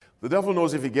The devil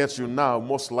knows if he gets you now,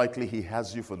 most likely he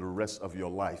has you for the rest of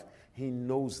your life. He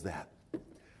knows that.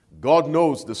 God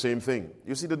knows the same thing.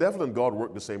 You see, the devil and God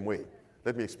work the same way.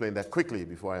 Let me explain that quickly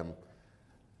before I am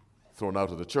thrown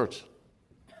out of the church.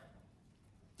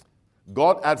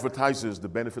 God advertises the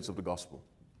benefits of the gospel.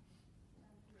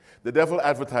 The devil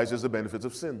advertises the benefits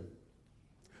of sin.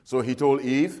 So he told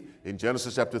Eve in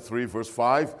Genesis chapter 3, verse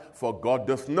 5, "For God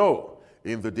doth know,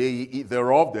 in the day ye eat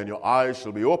thereof, then your eyes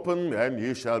shall be opened, and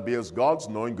ye shall be as gods,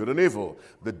 knowing good and evil."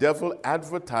 The devil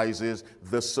advertises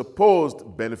the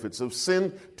supposed benefits of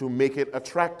sin to make it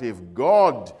attractive.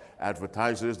 God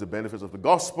advertises the benefits of the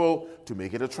gospel to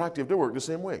make it attractive. They work the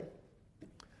same way.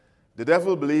 The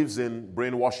devil believes in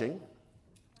brainwashing.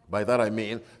 By that I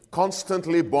mean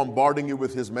constantly bombarding you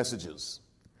with his messages.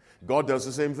 God does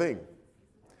the same thing.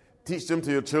 Teach them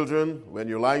to your children when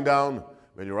you're lying down,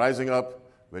 when you're rising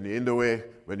up, when you're in the way,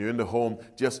 when you're in the home.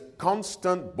 Just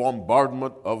constant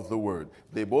bombardment of the word.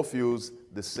 They both use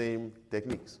the same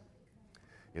techniques.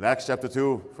 In Acts chapter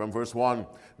 2, from verse 1,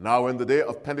 "Now when the day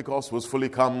of Pentecost was fully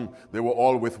come, they were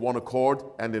all with one accord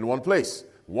and in one place."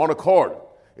 One accord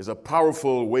is a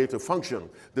powerful way to function.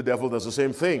 The devil does the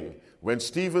same thing. When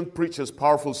Stephen preached his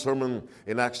powerful sermon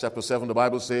in Acts chapter 7, the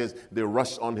Bible says they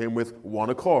rushed on him with one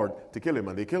accord to kill him,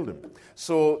 and they killed him.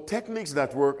 So techniques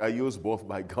that work are used both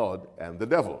by God and the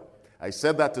devil. I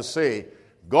said that to say,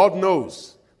 God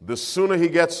knows the sooner he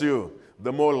gets you,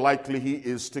 the more likely he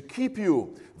is to keep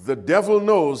you. The devil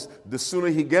knows the sooner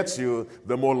he gets you,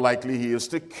 the more likely he is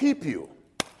to keep you.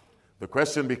 The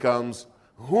question becomes,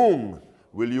 whom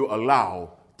will you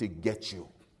allow to get you?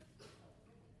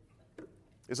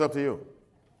 It's up to you.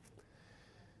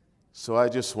 So I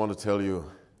just want to tell you,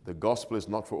 the gospel is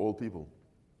not for old people.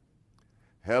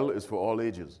 Hell is for all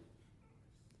ages.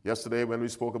 Yesterday when we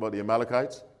spoke about the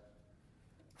Amalekites,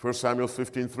 1 Samuel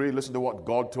 15:3, listen to what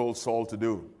God told Saul to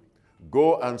do.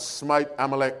 "Go and smite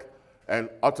Amalek and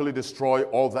utterly destroy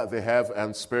all that they have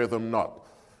and spare them not.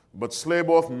 But slay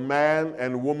both man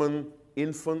and woman,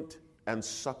 infant and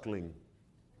suckling."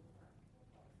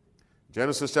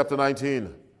 Genesis chapter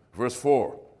 19. Verse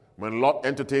 4, when Lot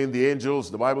entertained the angels,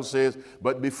 the Bible says,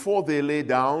 "But before they lay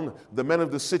down, the men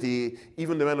of the city,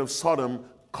 even the men of Sodom,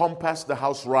 compassed the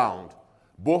house round,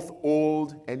 both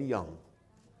old and young."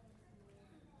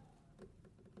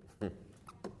 Did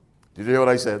you hear what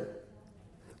I said?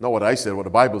 Not what I said, what the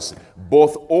Bible said.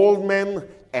 Both old men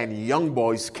and young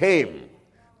boys came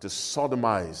to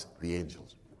sodomize the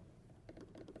angels.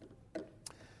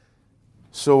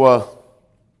 So,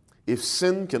 if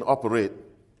sin can operate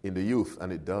in the youth,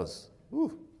 and it does,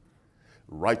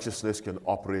 righteousness can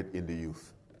operate in the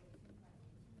youth.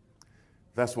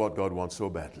 That's what God wants so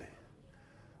badly.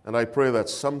 And I pray that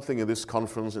something in this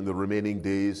conference in the remaining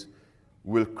days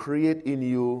will create in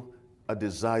you a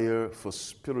desire for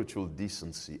spiritual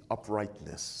decency,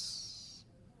 uprightness.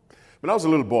 When I was a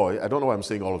little boy, I don't know why I'm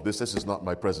saying all of this. This is not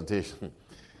my presentation.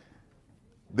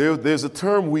 There's a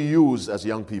term we use as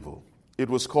young people. It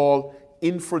was called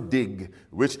infradig,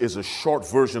 which is a short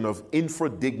version of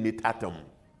infradignitatum.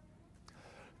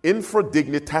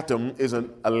 Infradignitatum is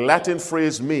a Latin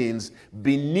phrase, means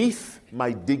beneath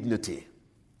my dignity.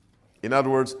 In other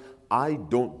words, I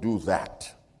don't do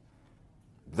that.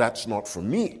 That's not for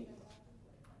me.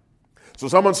 So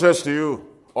someone says to you,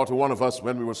 or to one of us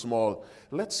when we were small,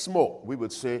 "Let's smoke." We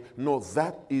would say, "No,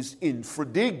 that is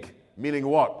infradig," meaning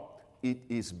what? It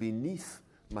is beneath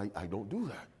I don't do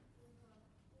that.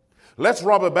 "Let's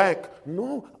rob a bank."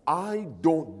 "No, I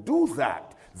don't do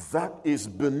that. That is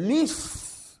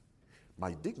beneath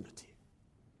my dignity."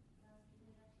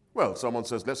 Well, someone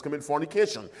says, "Let's commit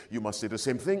fornication." You must say the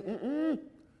same thing.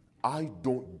 I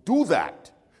don't do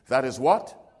that. That is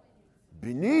what?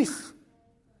 Beneath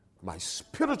my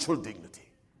spiritual dignity.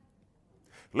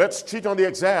 "Let's cheat on the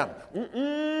exam."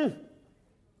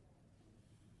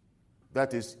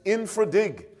 That is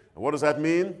infradig. And what does that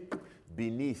mean?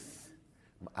 Beneath.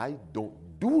 I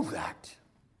don't do that.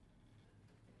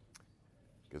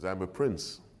 Because I'm a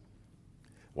prince.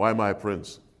 Why am I a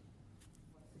prince?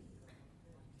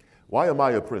 Why am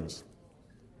I a prince?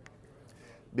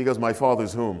 Because my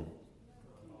father's whom?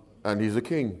 And he's a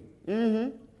king.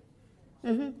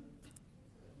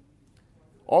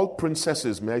 All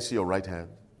princesses, may I see your right hand?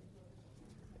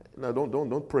 No,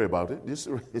 don't pray about it. Just,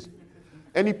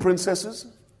 any princesses?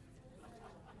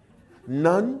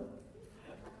 None?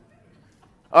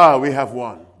 We have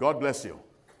one. God bless you.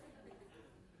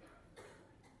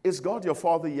 Is God your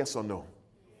father, yes or no?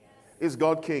 Is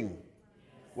God king?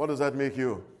 What does that make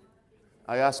you?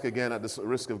 I ask again at the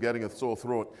risk of getting a sore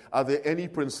throat. Are there any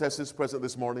princesses present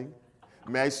this morning?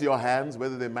 May I see your hands,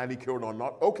 whether they're manicured or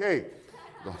not? Okay.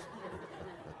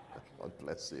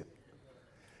 bless you.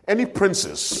 Any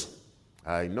princess?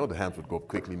 I know the hands would go up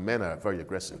quickly. Men are very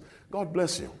aggressive. God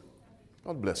bless you.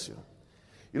 God bless you.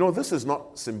 You know, this is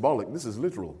not symbolic. This is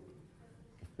literal.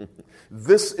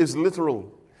 This is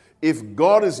literal. If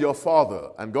God is your father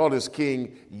and God is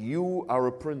king, you are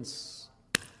a prince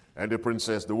and a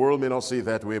princess. The world may not see it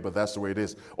that way, but that's the way it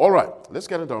is. All right, let's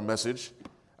get into our message.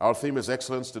 Our theme is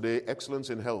excellence today, excellence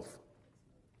in health.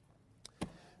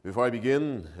 Before I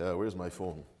begin, where's my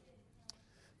phone?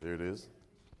 There it is.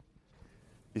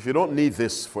 If you don't need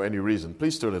this for any reason,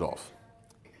 please turn it off.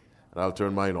 And I'll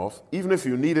turn mine off. Even if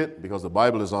you need it, because the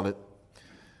Bible is on it,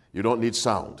 you don't need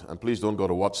sound. And please don't go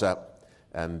to WhatsApp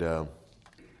and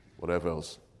whatever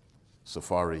else,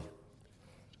 Safari,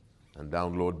 and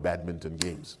download badminton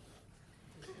games.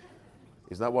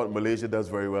 Is that what Malaysia does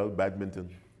very well, badminton?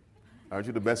 Aren't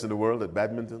you the best in the world at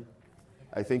badminton?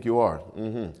 I think you are.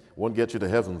 Won't get you to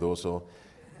heaven, though, so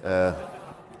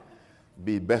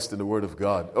be best in the Word of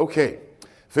God. Okay,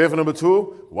 favor number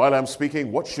 2, while I'm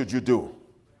speaking, what should you do?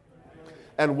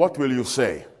 And what will you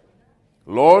say?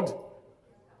 Lord,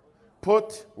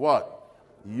 put what?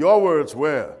 Your words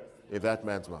where? In that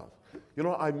man's mouth. You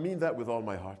know, I mean that with all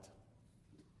my heart.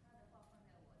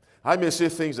 I may say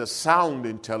things that sound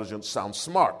intelligent, sound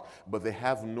smart, but they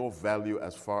have no value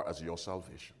as far as your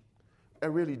salvation. I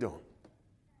really don't.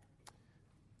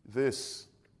 This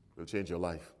will change your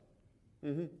life.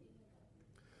 Ellen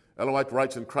White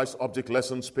writes in Christ's Object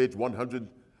Lessons, page 100,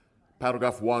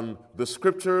 paragraph 1, the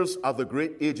Scriptures are the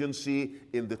great agency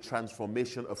in the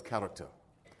transformation of character.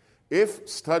 If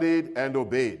studied and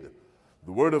obeyed,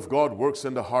 the Word of God works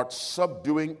in the heart,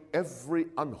 subduing every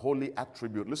unholy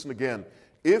attribute. Listen again.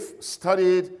 If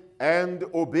studied and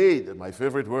obeyed, and my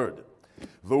favorite word,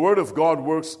 the Word of God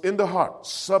works in the heart,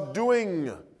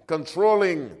 subduing,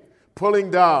 controlling, pulling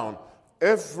down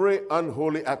every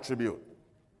unholy attribute.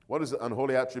 What is an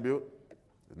unholy attribute?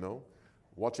 No.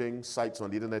 Watching sites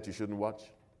on the internet you shouldn't watch.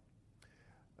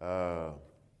 Trying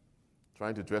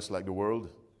to dress like the world,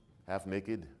 half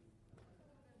naked.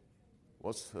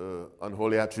 What's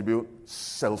unholy attribute?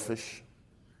 Selfish.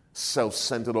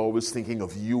 Self-centered, always thinking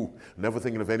of you, never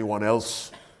thinking of anyone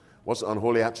else. What's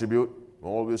unholy attribute?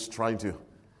 Always trying to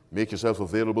make yourself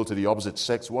available to the opposite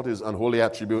sex. What is unholy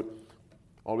attribute?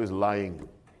 Always lying.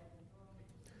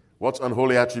 What's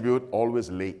unholy attribute? Always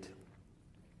late.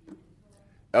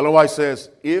 Ellen White says,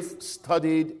 if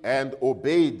studied and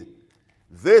obeyed,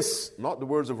 this, not the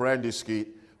words of Randy Skeete,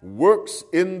 works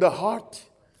in the heart,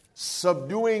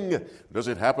 subduing. Does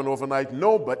it happen overnight?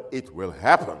 No, but it will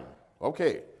happen.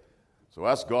 Okay. So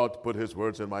ask God to put His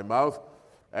words in my mouth.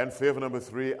 And favor number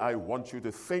 3, I want you to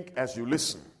think as you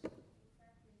listen.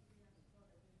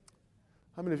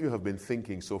 How many of you have been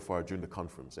thinking so far during the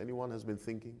conference? Anyone has been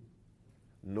thinking?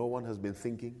 No one has been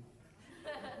thinking?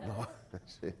 No.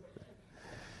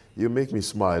 You make me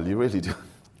smile. You really do.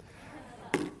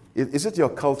 Is it your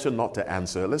culture not to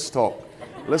answer? Let's talk.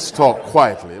 Let's talk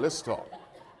quietly. Let's talk.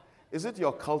 Is it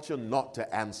your culture not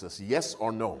to answer? Yes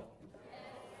or no?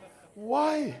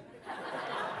 Why?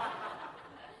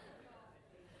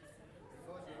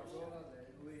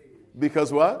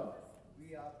 Because what?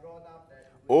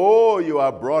 Oh, you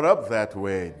are brought up that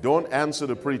way. Don't answer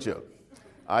the preacher.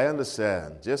 I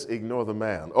understand. Just ignore the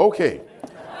man. Okay.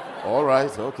 All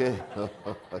right. Okay.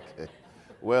 Okay.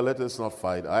 Well, let us not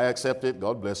fight. I accept it.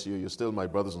 God bless you. You're still my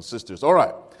brothers and sisters. All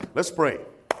right. Let's pray.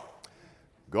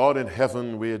 God in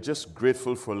heaven, we are just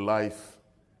grateful for life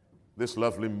this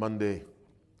lovely Monday.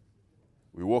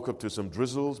 We woke up to some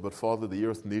drizzles, but Father, the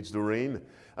earth needs the rain,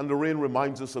 and the rain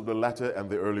reminds us of the latter and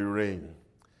the early rain.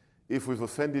 If we've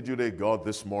offended you, dear God,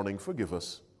 this morning, forgive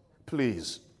us,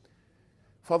 please.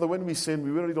 Father, when we sin, we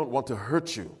really don't want to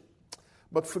hurt you,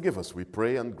 but forgive us, we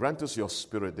pray, and grant us your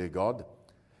Spirit, dear God.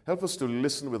 Help us to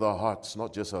listen with our hearts,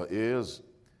 not just our ears.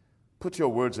 Put your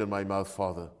words in my mouth,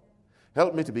 Father.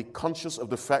 Help me to be conscious of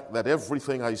the fact that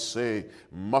everything I say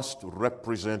must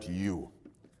represent you.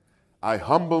 I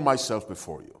humble myself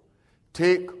before you.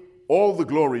 Take all the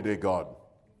glory, dear God,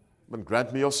 and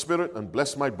grant me your Spirit and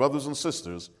bless my brothers and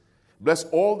sisters. Bless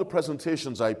all the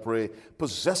presentations, I pray.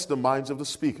 Possess the minds of the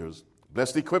speakers.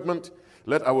 Bless the equipment.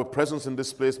 Let our presence in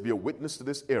this place be a witness to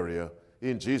this area.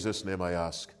 In Jesus' name I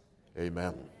ask.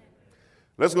 Amen.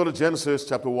 Let's go to Genesis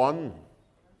chapter 1.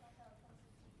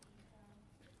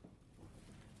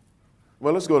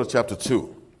 Well, let's go to chapter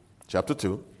 2. Chapter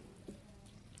 2.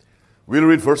 We'll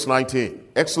read verse 19.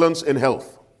 Excellence in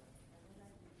health.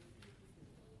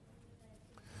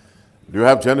 Do you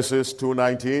have Genesis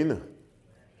 2:19?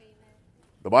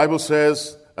 The Bible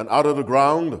says, and out of the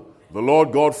ground the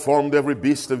Lord God formed every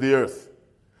beast of the earth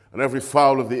and every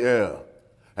fowl of the air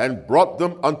and brought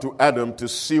them unto Adam to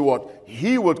see what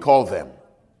he would call them.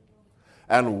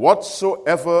 And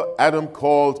whatsoever Adam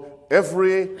called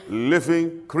every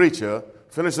living creature,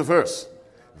 finish the verse,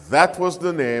 that was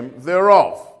the name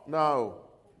thereof. Now,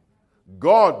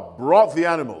 God brought the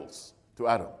animals to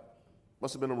Adam.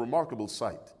 Must have been a remarkable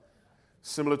sight,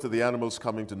 similar to the animals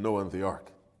coming to Noah and the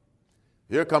ark.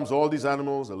 Here comes all these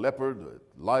animals, the leopard, the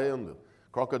lion, the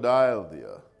crocodile,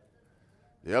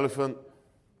 the elephant,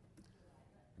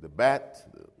 the bat,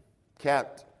 the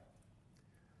cat.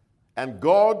 And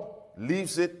God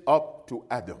leaves it up to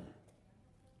Adam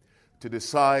to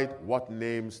decide what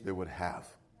names they would have.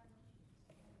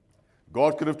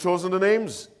 God could have chosen the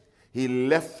names. He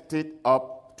left it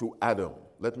up to Adam.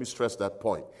 Let me stress that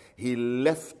point. He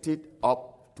left it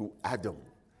up to Adam.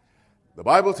 The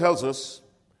Bible tells us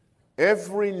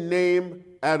every name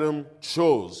Adam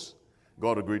chose,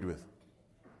 God agreed with.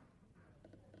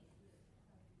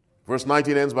 Verse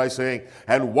 19 ends by saying,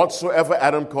 and whatsoever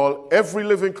Adam called every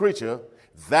living creature,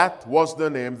 that was the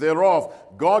name thereof.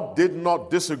 God did not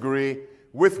disagree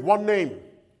with one name.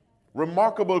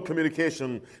 Remarkable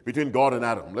communication between God and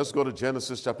Adam. Let's go to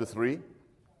Genesis chapter 3.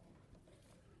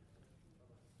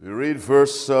 We read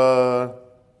verse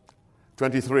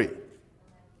 23.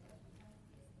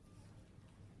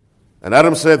 And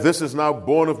Adam said, this is now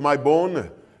bone of my bone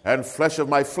and flesh of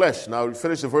my flesh. Now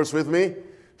finish the verse with me.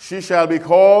 She shall be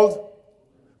called,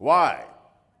 why?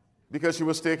 Because she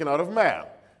was taken out of man.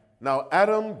 Now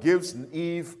Adam gives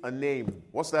Eve a name.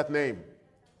 What's that name?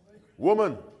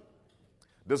 Woman.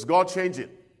 Does God change it?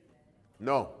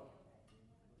 No.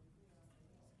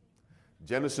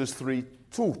 Genesis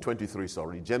 2:23,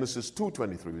 sorry. Genesis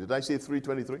 2:23. Did I say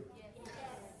 3:23? Yes.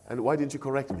 And why didn't you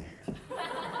correct me?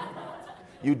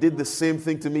 You did the same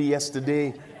thing to me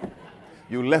yesterday.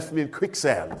 You left me in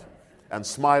quicksand and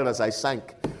smiled as I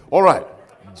sank. All right.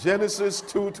 Genesis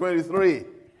 2:23.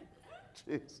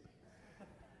 Jeez.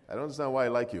 I don't understand why I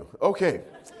like you. Okay.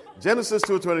 Genesis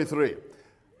 2:23.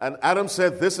 And Adam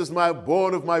said, this is my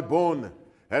bone of my bone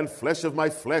and flesh of my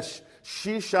flesh.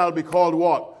 She shall be called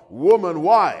what? Woman.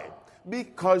 Why?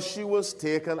 Because she was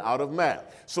taken out of man.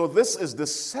 So this is the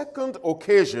second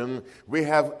occasion we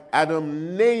have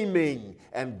Adam naming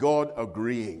and God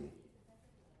agreeing.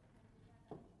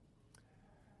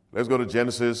 Let's go to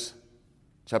Genesis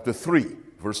chapter 3,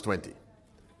 verse 20.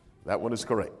 That one is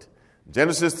correct.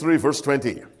 Genesis 3, verse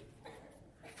 20.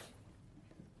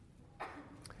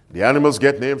 The animals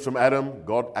get names from Adam.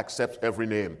 God accepts every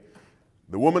name.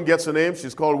 The woman gets a name.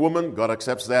 She's called woman. God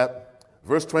accepts that.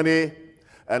 Verse 20.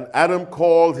 And Adam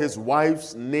called his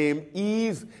wife's name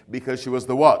Eve because she was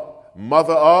the what?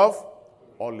 Mother of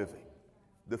all living.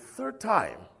 The third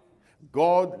time,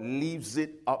 God leaves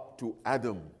it up to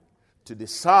Adam to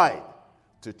decide,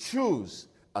 to choose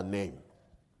a name.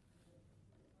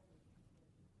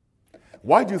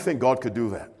 Why do you think God could do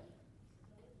that?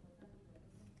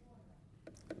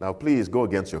 Now, please go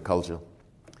against your culture.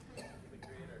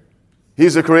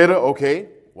 He's a creator, okay.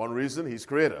 One reason, he's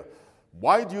creator.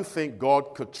 Why do you think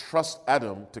God could trust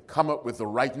Adam to come up with the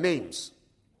right names?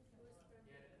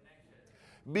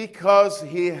 Because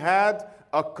he had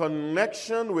a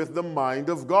connection with the mind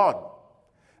of God.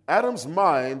 Adam's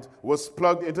mind was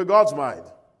plugged into God's mind.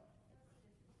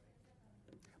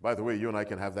 By the way, you and I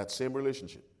can have that same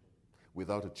relationship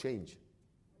without a change.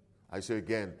 I say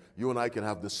again, you and I can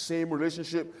have the same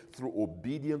relationship through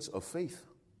obedience of faith.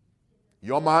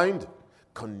 Your mind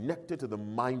connected to the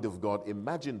mind of God.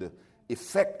 Imagine the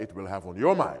effect it will have on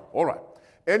your mind. All right.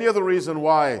 Any other reason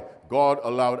why God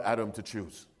allowed Adam to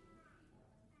choose?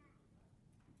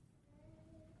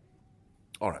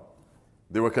 All right.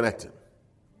 They were connected.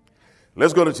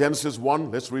 Let's go to Genesis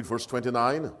 1. Let's read verse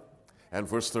 29 and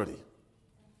verse 30.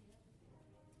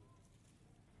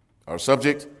 Our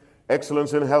subject,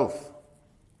 excellence in health.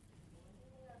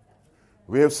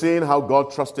 We have seen how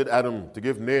God trusted Adam to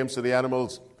give names to the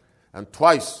animals and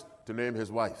twice to name his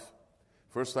wife.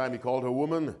 First time he called her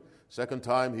woman. Second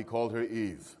time he called her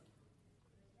Eve.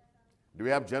 Do we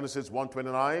have Genesis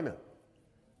 1:29?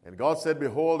 And God said,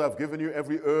 behold, I've given you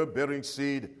every herb bearing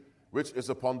seed, which is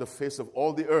upon the face of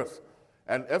all the earth,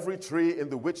 and every tree in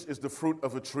the which is the fruit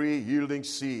of a tree yielding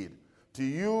seed. To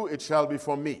you it shall be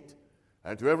for meat,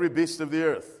 and to every beast of the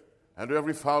earth, and to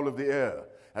every fowl of the air,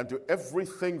 and to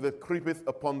everything that creepeth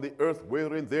upon the earth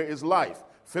wherein there is life.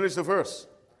 Finish the verse.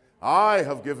 I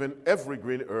have given every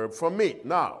green herb for meat.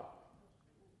 Now,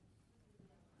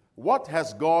 what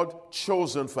has God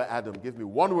chosen for Adam? Give me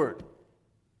one word.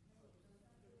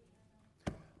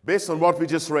 Based on what we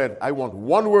just read, I want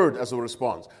one word as a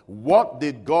response. What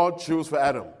did God choose for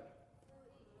Adam?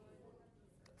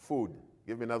 Food.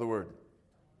 Give me another word.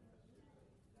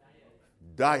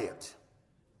 Diet.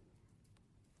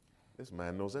 This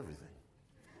man knows everything.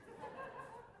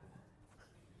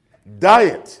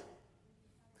 Diet.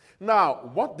 Now,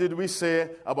 what did we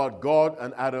say about God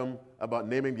and Adam, about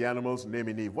naming the animals,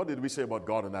 naming Eve? What did we say about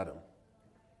God and Adam?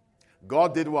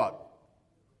 God did what?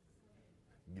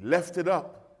 He left it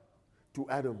up to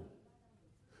Adam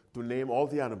to name all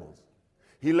the animals.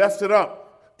 He left it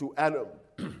up to Adam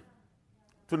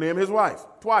to name his wife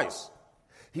twice.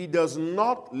 He does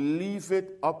not leave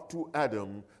it up to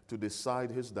Adam to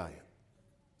decide his diet.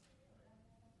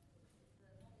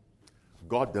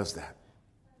 God does that.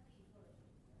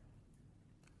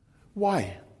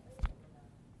 Why?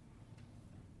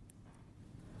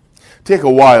 Take a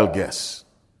wild guess.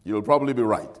 You'll probably be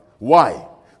right. Why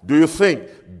do you think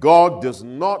God does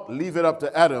not leave it up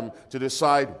to Adam to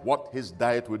decide what his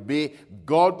diet would be?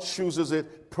 God chooses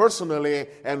it personally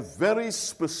and very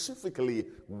specifically.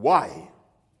 Why?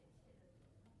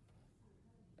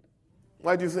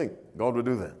 Why do you think God would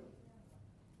do that?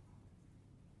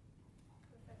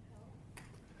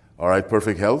 All right,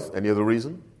 perfect health. Any other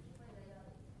reason?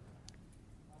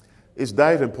 Is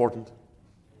diet important?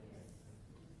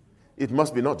 It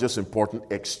must be not just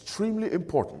important, extremely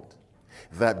important,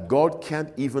 that God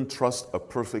can't even trust a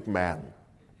perfect man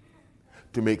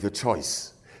to make the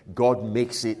choice. God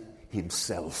makes it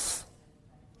himself.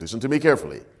 Listen to me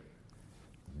carefully.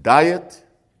 Diet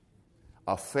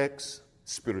affects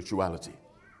spirituality.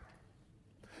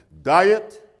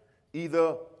 Diet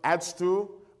either adds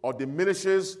to or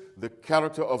diminishes the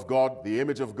character of God, the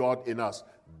image of God in us.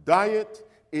 Diet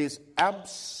is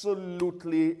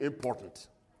absolutely important.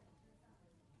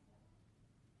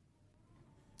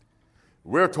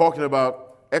 We're talking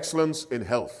about excellence in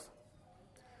health.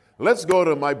 Let's go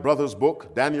to my brother's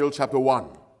book, Daniel chapter 1.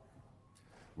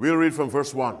 We'll read from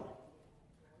verse 1.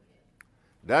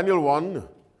 Daniel 1,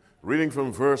 reading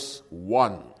from verse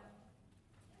 1.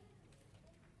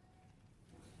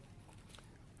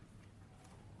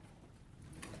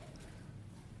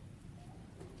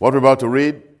 What we're about to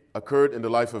read occurred in the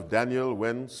life of Daniel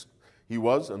when he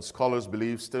was, and scholars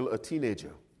believe, still a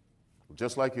teenager,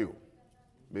 just like you,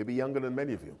 maybe younger than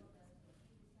many of you.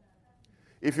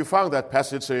 If you found that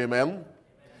passage, say amen.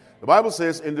 The Bible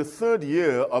says, in the 3rd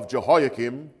year of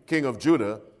Jehoiakim, king of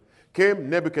Judah, came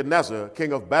Nebuchadnezzar,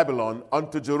 king of Babylon,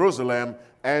 unto Jerusalem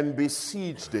and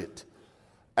besieged it.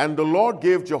 And the Lord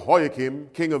gave Jehoiakim,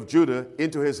 king of Judah,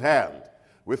 into his hand,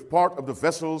 with part of the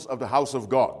vessels of the house of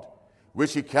God,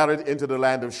 which he carried into the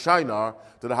land of Shinar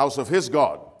to the house of his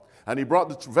God. And he brought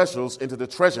the vessels into the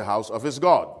treasure house of his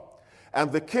God.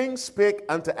 And the king spake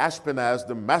unto Ashpenaz,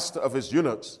 the master of his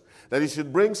eunuchs, that he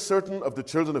should bring certain of the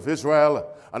children of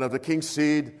Israel, and of the king's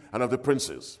seed, and of the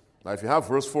princes. Now, if you have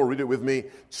verse 4, read it with me.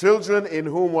 Children in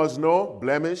whom was no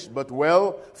blemish, but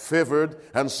well favored,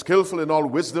 and skillful in all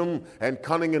wisdom, and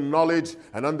cunning in knowledge,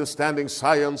 and understanding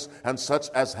science, and such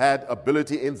as had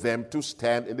ability in them to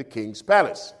stand in the king's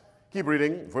palace. Keep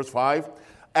reading, verse 5.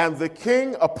 And the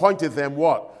king appointed them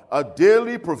what? A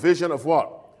daily provision of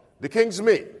what? The king's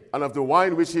meat, and of the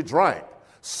wine which he drank.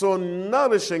 So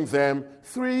nourishing them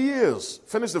 3 years.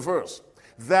 Finish the verse.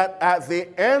 That at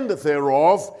the end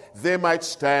thereof they might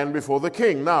stand before the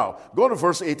king. Now, go to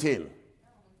verse 18.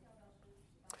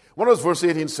 What does verse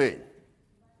 18 say?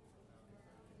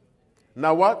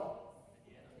 Now what?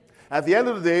 At the end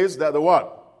of the days, that the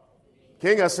what?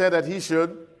 King has said that he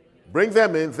should bring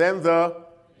them in. Then the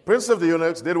prince of the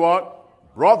eunuchs did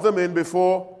what? Brought them in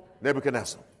before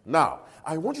Nebuchadnezzar. Now,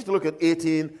 I want you to look at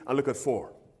 18 and look at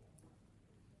 4.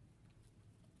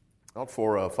 Not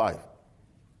 4, 5.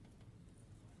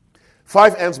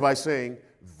 5 ends by saying,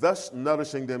 thus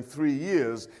nourishing them 3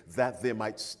 years, that they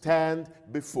might stand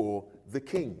before the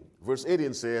king. Verse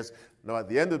 18 says, now at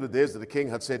the end of the days that the king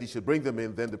had said he should bring them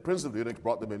in, then the prince of the eunuchs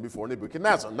brought them in before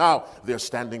Nebuchadnezzar. Now they're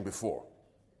standing before.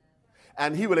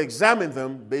 And he will examine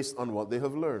them based on what they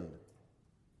have learned.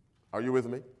 Are you with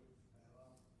me?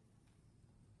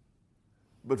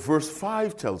 But verse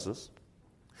 5 tells us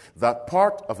that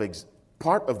part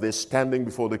of their standing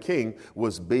before the king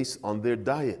was based on their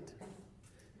diet.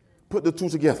 Put the two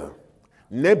together.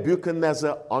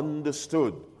 Nebuchadnezzar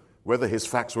understood, whether his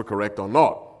facts were correct or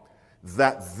not,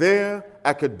 that their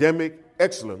academic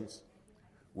excellence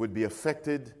would be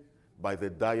affected by their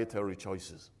dietary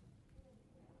choices.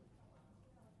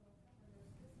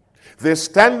 Their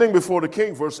standing before the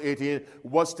king, verse 18,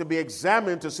 was to be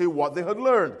examined to see what they had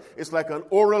learned. It's like an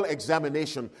oral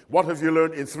examination. What have you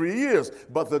learned in 3 years?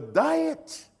 But the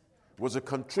diet was a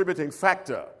contributing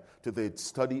factor to their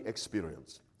study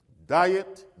experience.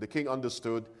 Diet, the king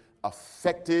understood,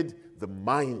 affected the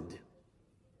mind.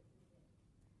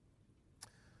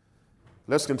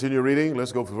 Let's continue reading.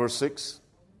 Let's go for verse 6.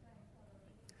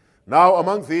 Now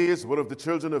among these were of the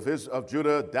children of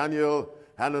Judah, Daniel,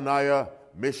 Hananiah,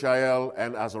 Mishael,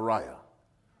 and Azariah,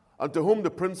 unto whom the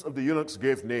prince of the eunuchs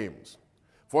gave names.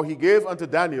 For he gave unto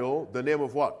Daniel the name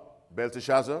of what?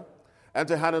 Belteshazzar. And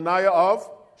to Hananiah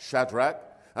of Shadrach.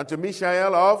 And to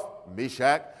Mishael of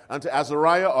Meshach. And to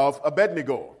Azariah of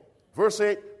Abednego. Verse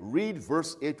 8. Read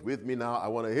verse 8 with me now. I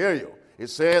want to hear you. It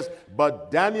says,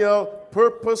 but Daniel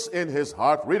purposed in his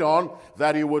heart, read on,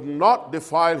 that he would not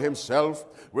defile himself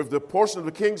with the portion of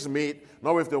the king's meat,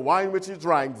 nor with the wine which he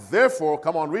drank. Therefore,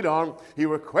 come on, read on, he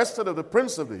requested of the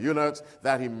prince of the eunuchs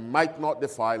that he might not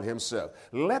defile himself.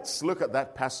 Let's look at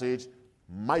that passage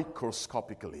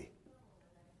microscopically.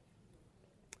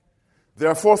 There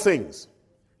are 4 things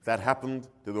that happened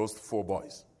to those 4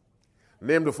 boys.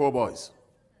 Name the 4 boys.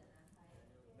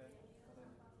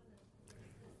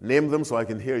 Name them so I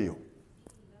can hear you.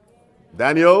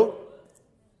 Daniel.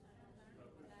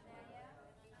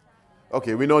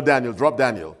 Okay, we know Daniel. Drop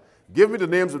Daniel. Give me the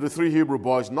names of the 3 Hebrew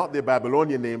boys, not their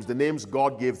Babylonian names, the names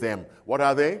God gave them. What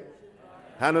are they?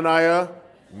 Hananiah,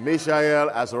 Mishael,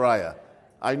 Azariah.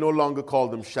 I no longer call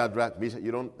them Shadrach, Meshach.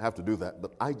 You don't have to do that,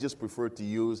 but I just prefer to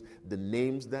use the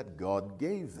names that God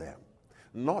gave them.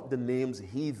 Not the names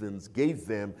heathens gave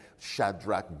them,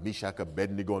 Shadrach, Meshach,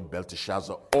 Abednego, and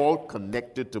Belteshazzar, all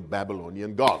connected to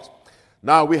Babylonian gods.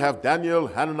 Now we have Daniel,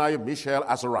 Hananiah, Mishael,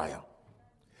 Azariah.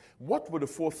 What were the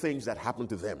 4 things that happened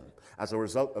to them as a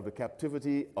result of the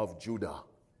captivity of Judah?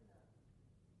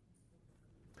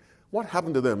 What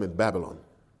happened to them in Babylon?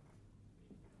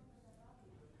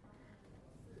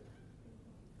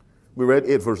 We read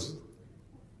 8 verses.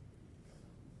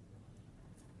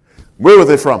 Where were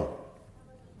they from?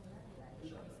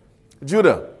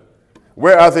 Judah.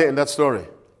 Where are they in that story?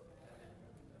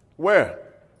 Where?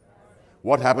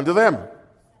 What happened to them?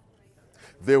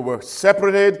 They were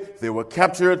separated, they were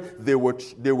captured, they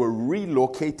were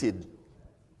relocated.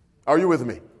 Are you with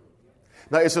me?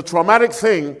 Now, it's a traumatic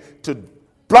thing to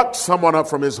pluck someone up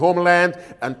from his homeland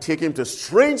and take him to a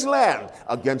strange land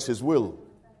against his will.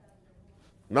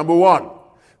 Number 1,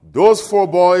 those 4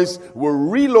 boys were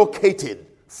relocated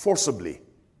forcibly.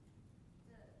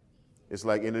 It's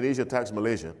like Indonesia attacks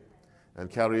Malaysia and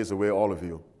carries away all of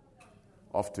you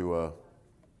off to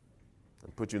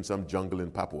and put you in some jungle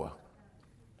in Papua.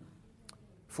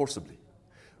 Forcibly.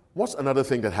 What's another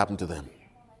thing that happened to them?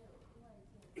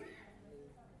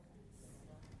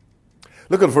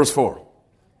 Look at verse 4.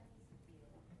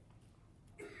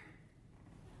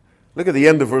 Look at the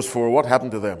end of verse 4. What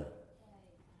happened to them?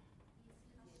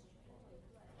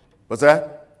 What's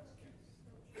that?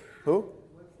 Who?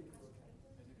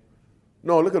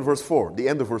 No, look at verse 4, the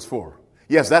end of verse 4.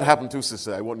 Yes, that happened too,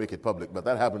 sister. I won't make it public, but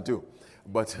that happened too.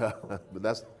 But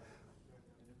that's...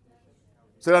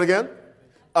 Say that again?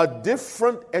 A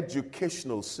different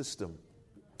educational system.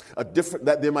 A different,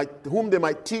 whom they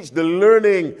might teach the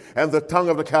learning and the tongue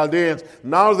of the Chaldeans.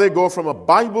 Now they go from a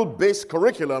Bible-based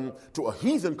curriculum to a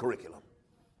heathen curriculum.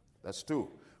 That's 2.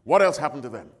 What else happened to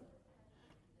them?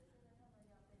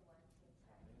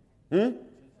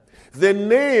 Their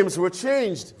names were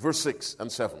changed, verse 6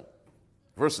 and 7.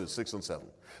 Verses 6 and 7.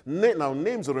 Now,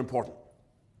 names are important.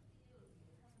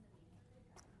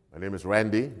 My name is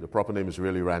Randy. The proper name is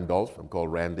really Randolph. I'm called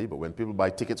Randy, but when people buy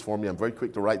tickets for me, I'm very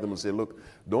quick to write them and say, look,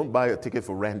 don't buy a ticket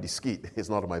for Randy Skeete. It's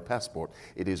not on my passport.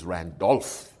 It is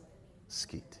Randolph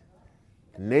Skeete.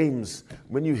 Names,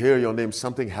 when you hear your name,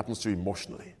 something happens to you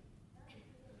emotionally.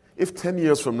 If 10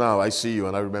 years from now I see you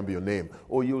and I remember your name,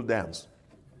 oh, you'll dance.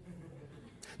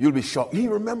 You'll be shocked. He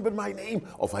remembered my name,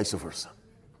 or vice versa.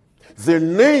 Their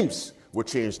names were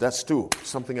changed. That's 2.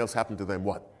 Something else happened to them.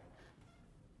 What?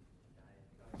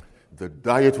 The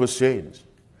diet was changed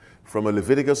from a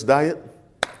Leviticus diet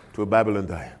to a Babylon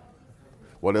diet.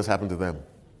 What else happened to them?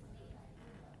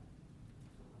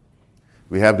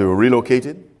 They were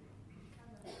relocated,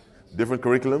 different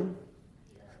curriculum,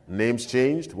 names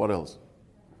changed. What else?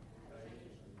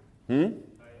 The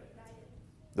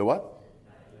what?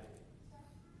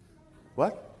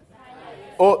 What?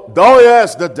 Oh,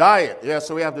 yes, the diet. Yes,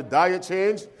 so we have the diet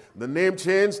change, the name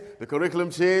change, the curriculum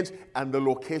change, and the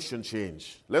location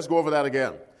change. Let's go over that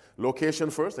again. Location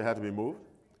first, they had to be moved.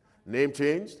 Name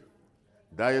changed,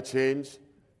 diet change,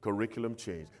 curriculum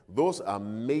change. Those are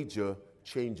major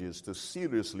changes to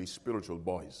seriously spiritual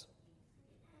boys.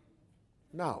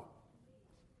 Now,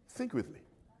 think with me.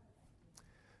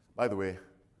 By the way,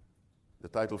 the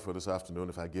title for this afternoon,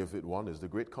 if I give it one, is The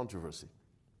Great Controversy.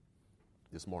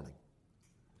 This morning.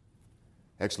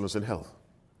 Excellence in health.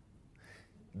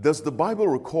 Does the Bible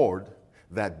record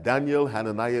that Daniel,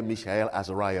 Hananiah, Mishael,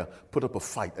 Azariah put up a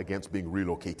fight against being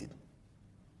relocated?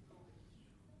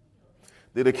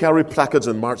 Did they carry placards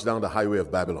and march down the highway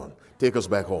of Babylon? Take us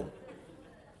back home.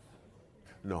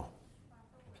 No.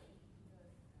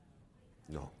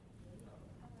 No.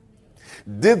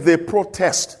 Did they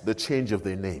protest the change of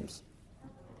their names?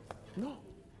 No.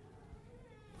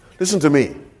 Listen to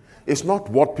me. It's not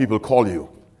what people call you.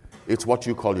 It's what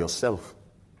you call yourself.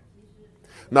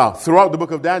 Now, throughout the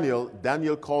book of Daniel,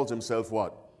 Daniel calls himself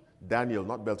what? Daniel,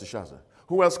 not Belteshazzar.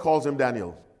 Who else calls him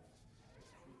Daniel?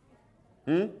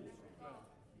 The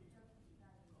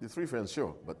three friends,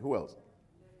 sure, but who else?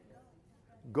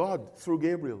 God, through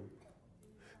Gabriel.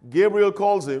 Gabriel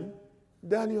calls him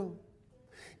Daniel.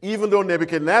 Even though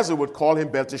Nebuchadnezzar would call him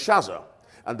Belteshazzar,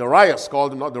 and Darius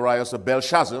called him not Darius, but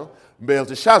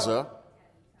Belteshazzar,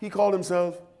 he called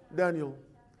himself Daniel.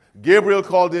 Gabriel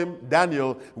called him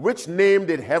Daniel. Which name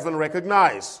did heaven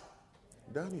recognize?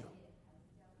 Daniel.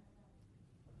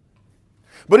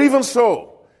 But even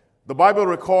so, the Bible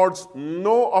records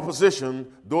no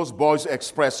opposition those boys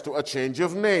expressed to a change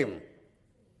of name.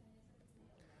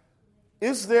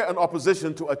 Is there an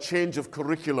opposition to a change of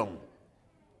curriculum?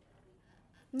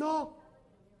 No.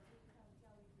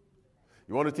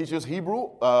 You want to teach us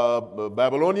Hebrew,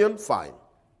 Babylonian? Fine.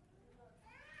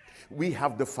 We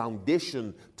have the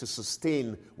foundation to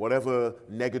sustain whatever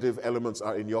negative elements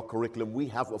are in your curriculum. We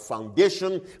have a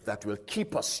foundation that will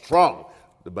keep us strong,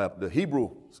 the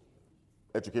Hebrew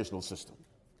educational system.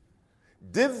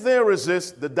 Did they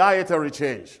resist the dietary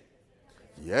change?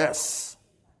 Yes.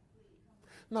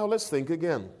 Now let's think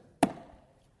again.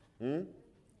 In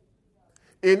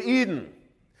Eden,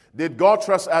 did God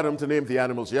trust Adam to name the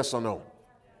animals? Yes or no?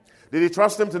 Did he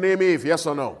trust him to name Eve? Yes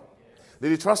or no?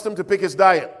 Did he trust him to pick his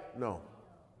diet? No.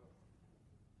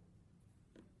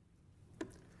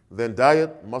 Then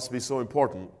diet must be so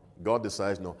important. God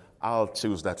decides, no, I'll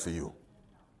choose that for you.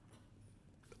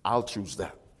 I'll choose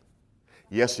that.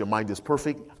 Yes, your mind is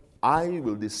perfect. I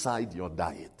will decide your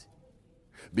diet.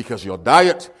 Because your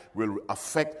diet will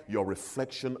affect your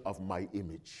reflection of my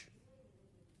image.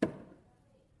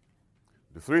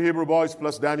 The three Hebrew boys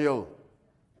plus Daniel,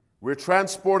 we're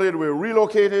transported, we're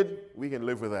relocated, we can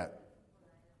live with that.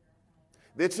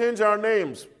 They change our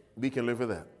names, we can live with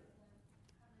that.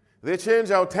 They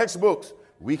change our textbooks,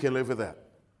 we can live with that.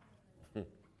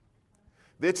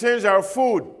 They change our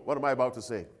food. What am I about to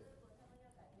say?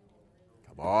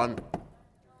 Come on.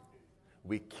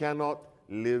 We cannot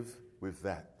live with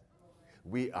that.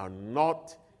 We are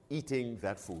not eating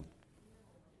that food.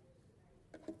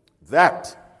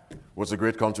 That was a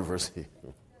great controversy.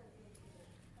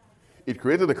 It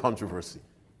created a controversy.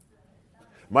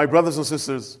 My brothers and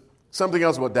sisters, something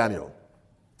else about Daniel.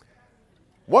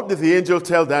 What did the angel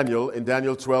tell Daniel in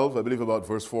Daniel 12, I believe about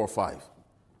verse 4 or 5?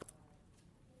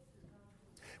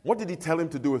 What did he tell him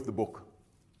to do with the book?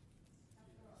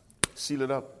 Seal it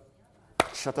up.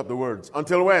 Shut up the words.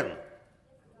 Until when?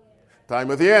 Time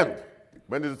of the end.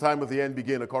 When did the time of the end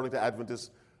begin according to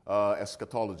Adventist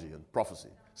eschatology and prophecy?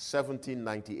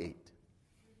 1798.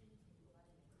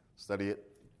 Study it.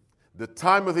 The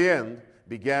time of the end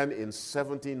began in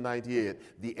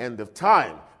 1798. The end of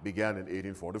time began in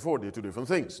 1844. They're two different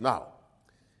things. Now,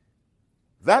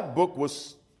 that book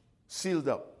was sealed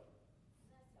up.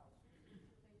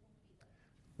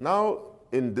 Now,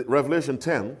 in Revelation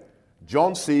 10,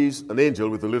 John sees an angel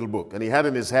with a little book, and he had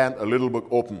in his hand a little book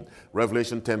open.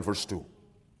 Revelation 10, verse 2.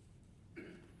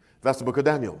 That's the book of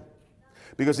Daniel.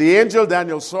 Because the angel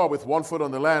Daniel saw with one foot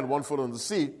on the land, one foot on the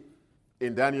sea,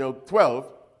 in Daniel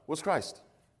 12, was Christ.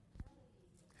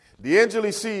 The angel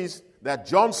he sees, that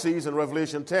John sees in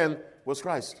Revelation 10, was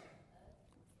Christ.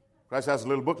 Christ has a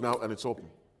little book now, and it's open.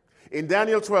 In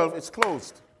Daniel 12, it's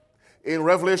closed. In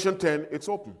Revelation 10, it's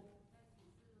open.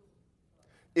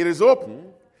 It is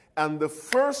open, and the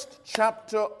first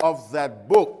chapter of that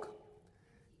book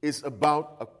is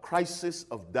about a crisis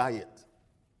of diet.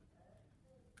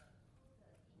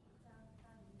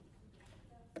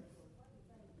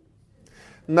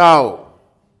 Now,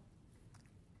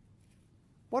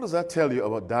 what does that tell you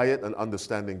about diet and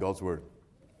understanding God's Word?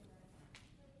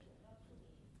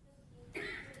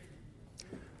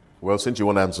 Well, since you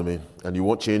won't answer me, and you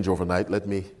won't change overnight, let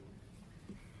me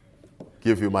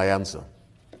give you my answer.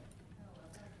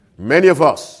 Many of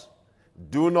us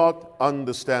do not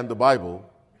understand the Bible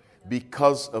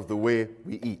because of the way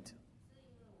we eat.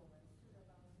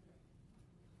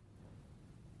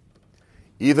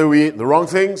 Either we eat the wrong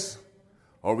things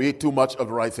or we eat too much of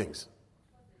the right things.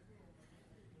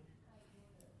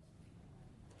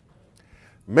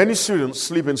 Many students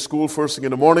sleep in school first thing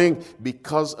in the morning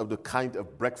because of the kind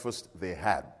of breakfast they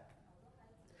had.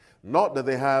 Not that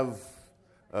they have,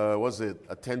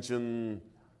 attention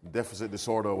deficit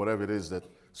disorder or whatever it is that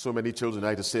so many children in the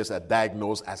United States are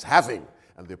diagnosed as having,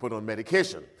 and they put on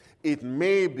medication, it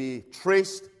may be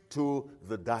traced to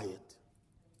the diet.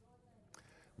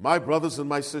 My brothers and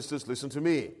my sisters, listen to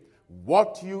me.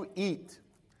 What you eat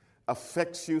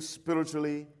affects you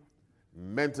spiritually,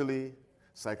 mentally,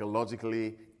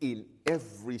 psychologically, in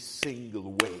every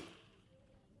single way.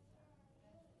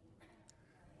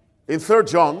 In 3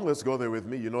 John, let's go there with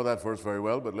me. You know that verse very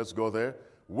well, but let's go there.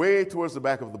 Way towards the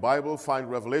back of the Bible, find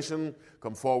Revelation.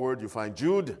 Come forward, you find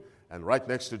Jude. And right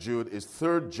next to Jude is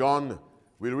 3 John.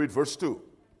 We'll read verse 2.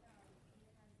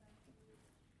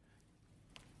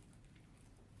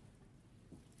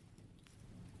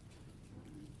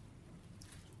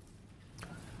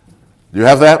 Do you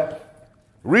have that?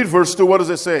 Read verse 2. What does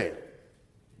it say?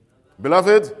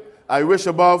 Beloved, I wish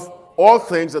above all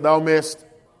things that thou mayest,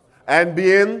 and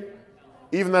be in,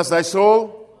 even as thy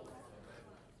soul,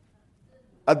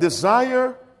 a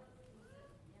desire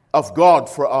of God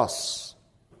for us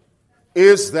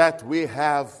is that we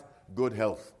have good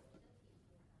health.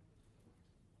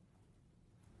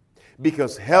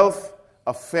 Because health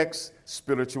affects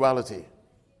spirituality.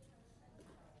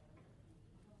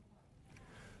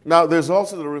 Now, there's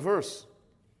also the reverse.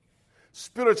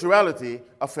 Spirituality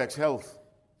affects health.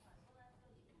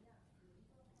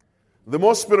 The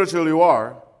more spiritual you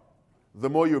are, the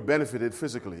more you're benefited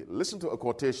physically. Listen to a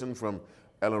quotation from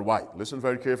Ellen White. Listen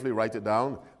very carefully, write it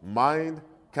down. Mind,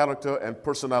 Character, and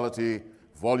Personality,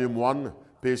 Volume 1,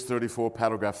 page 34,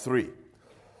 paragraph 3.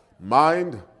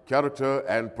 Mind, Character,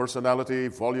 and Personality,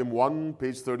 Volume 1,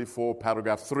 page 34,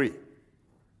 paragraph 3.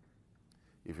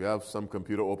 If you have some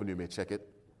computer open, you may check it.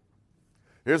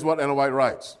 Here's what Ellen White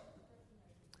writes.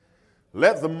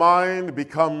 Let the mind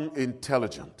become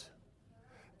intelligent,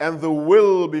 and the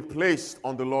will be placed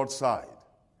on the Lord's side,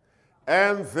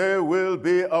 and there will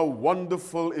be a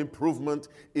wonderful improvement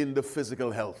in the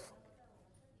physical health.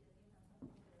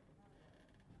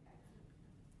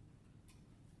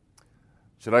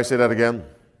 Should I say that again?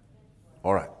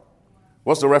 All right.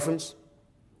 What's the reference?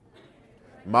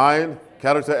 Mind,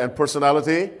 Character, and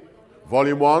Personality,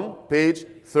 Volume 1, page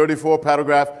 34,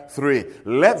 paragraph 3.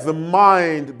 Let the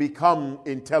mind become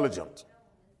intelligent.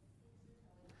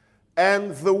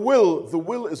 And the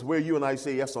will is where you and I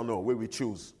say yes or no, where we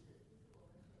choose.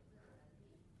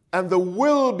 And the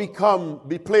will be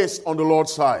placed on the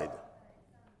Lord's side.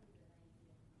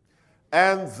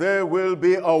 And there will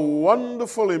be a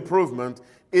wonderful improvement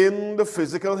in the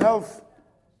physical health.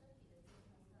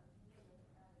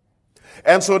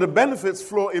 And so the benefits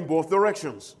flow in both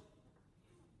directions.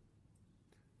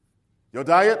 Your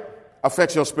diet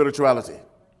affects your spirituality.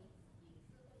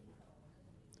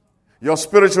 Your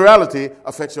spirituality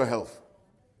affects your health.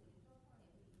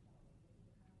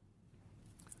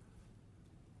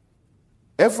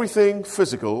 Everything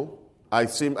physical,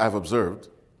 I've observed,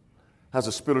 has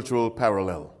a spiritual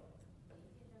parallel.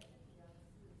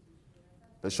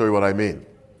 Let's show you what I mean.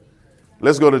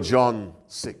 Let's go to John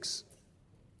 6.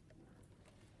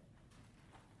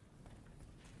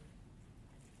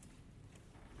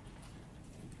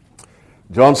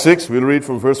 John 6, we'll read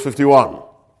from verse 51.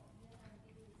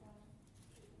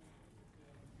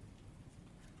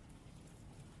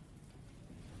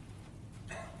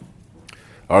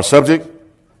 Our subject,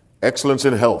 excellence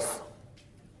in health.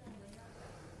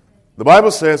 The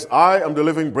Bible says, I am the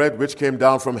living bread which came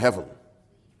down from heaven.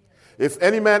 If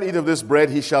any man eat of this bread,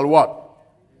 he shall what?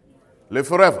 Live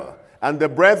forever. And the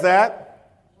bread that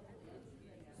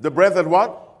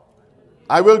what?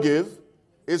 I will give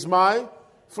is my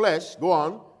flesh, go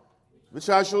on, which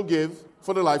I shall give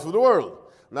for the life of the world.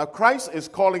 Now Christ is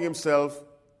calling himself,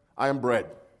 I am bread.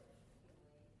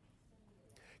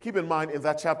 Keep in mind, in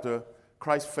that chapter,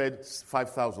 Christ fed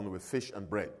 5,000 with fish and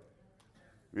bread.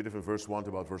 Read it from verse 1 to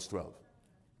about verse 12.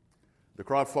 The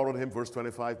crowd followed him, verse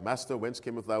 25. Master, whence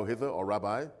camest thou hither, or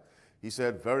Rabbi? He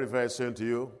said, very, very I say unto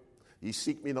you, ye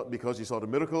seek me not because ye saw the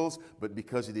miracles, but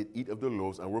because ye did eat of the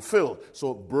loaves and were filled.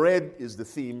 So bread is the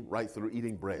theme right through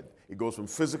eating bread. It goes from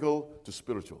physical to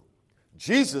spiritual.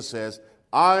 Jesus says,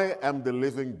 I am the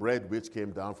living bread which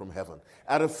came down from heaven.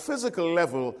 At a physical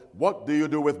level, what do you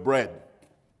do with bread?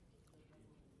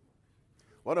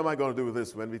 What am I going to do with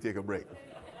this when we take a break?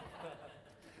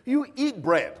 You eat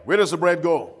bread. Where does the bread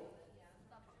go?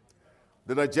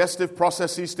 The digestive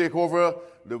processes take over.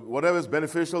 Whatever is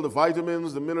beneficial, the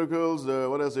vitamins, the minerals,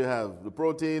 what else do you have? The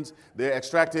proteins, they're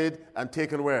extracted and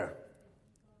taken where?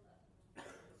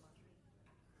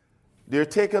 They're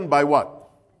taken by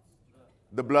what?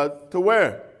 The blood to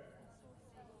where?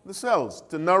 The cells.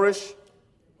 To nourish?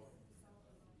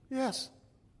 Yes.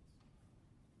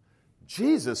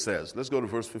 Jesus says, let's go to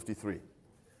verse 53.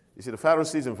 You see, the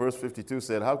Pharisees in verse 52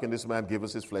 said, how can this man give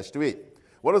us his flesh to eat?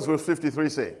 What does verse 53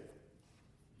 say?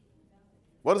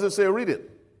 What does it say? Read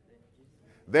it.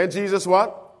 Then Jesus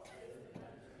what?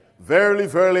 Verily,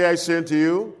 verily, I say unto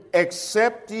you,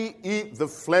 except ye eat the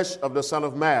flesh of the Son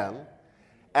of Man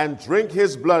and drink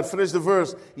his blood, finish the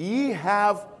verse, ye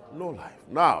have no life.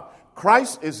 Now,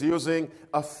 Christ is using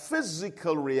a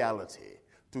physical reality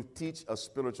to teach a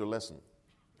spiritual lesson.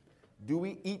 Do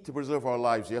we eat to preserve our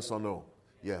lives, yes or no?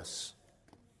 Yes.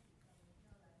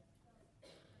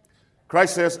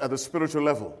 Christ says at the spiritual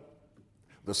level,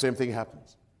 the same thing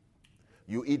happens.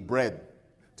 You eat bread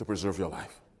to preserve your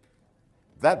life.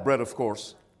 That bread, of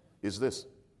course, is this.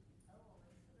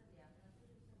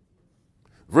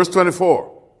 Verse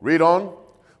 24, read on.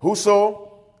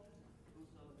 Whoso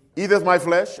eateth my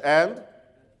flesh and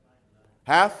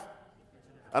hath,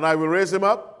 and I will raise him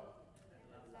up.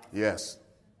 Yes.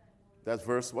 That's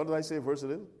verse, what did I say verse it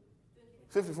is?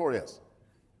 54, yes.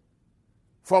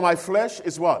 For my flesh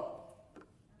is what?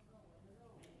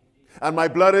 And my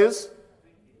blood is?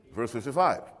 Verse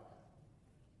 55.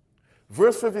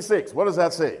 Verse 56, what does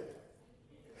that say?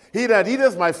 He that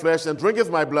eateth my flesh and drinketh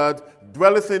my blood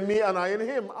dwelleth in me, and I in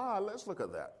him. Let's look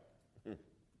at that.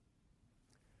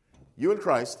 You in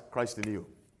Christ, Christ in you.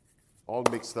 All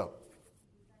mixed up.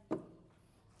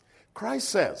 Christ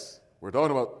says, we're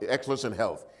talking about excellence in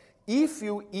health, if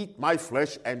you eat my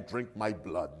flesh and drink my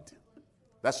blood,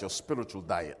 that's your spiritual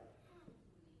diet.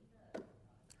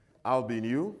 I'll be in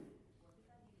you,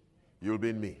 you'll be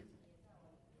in me.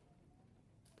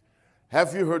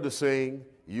 Have you heard the saying,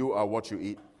 you are what you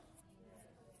eat?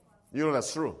 You know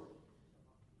that's true.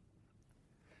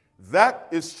 That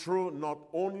is true not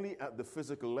only at the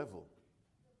physical level.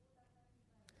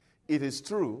 It is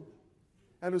true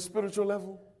at the spiritual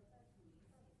level.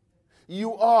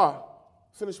 You are,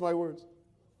 finish my words,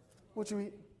 what you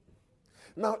eat.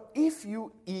 Now, if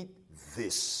you eat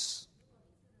this,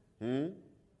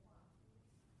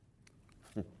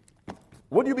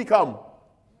 what do you become?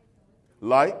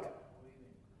 Like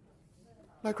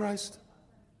Christ.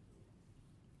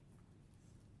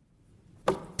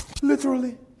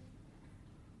 Literally.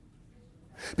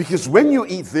 Because when you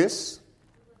eat this,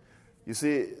 you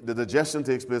see, the digestion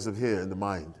takes place up here in the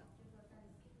mind.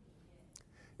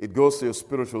 It goes to your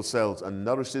spiritual cells and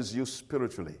nourishes you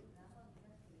spiritually.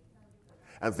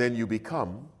 And then you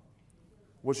become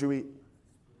what you eat.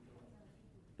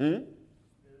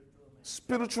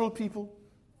 Spiritual people.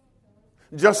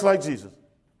 Just like Jesus.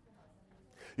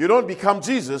 You don't become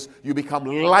Jesus, you become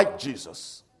like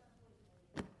Jesus.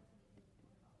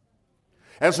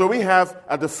 And so we have,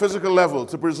 at the physical level,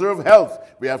 to preserve health,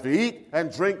 we have to eat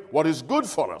and drink what is good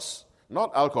for us.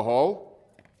 Not alcohol,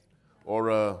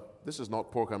 or this is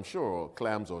not pork, I'm sure, or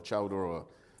clams, or chowder, or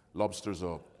lobsters,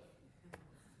 or...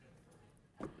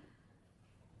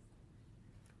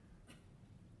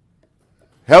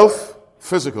 Health,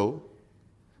 physical,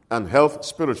 and health,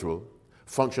 spiritual,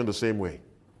 function the same way.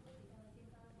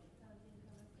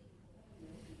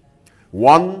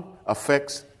 One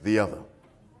affects the other.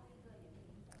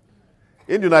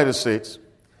 In the United States,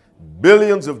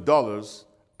 billions of dollars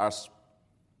are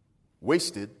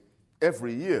wasted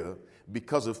every year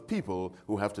because of people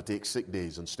who have to take sick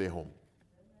days and stay home.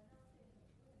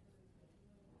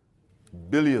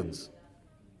 Billions.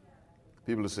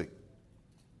 People are sick.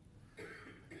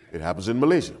 It happens in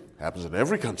Malaysia. It happens in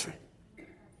every country.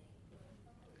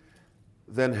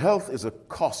 Then health is a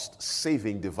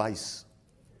cost-saving device.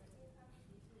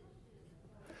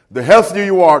 The healthier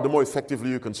you are, the more effectively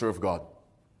you can serve God.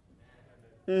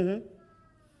 Not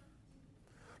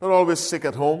always sick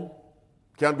at home.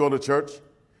 Can't go to church.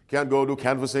 Can't go do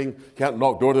canvassing. Can't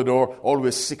knock door to door.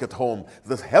 Always sick at home.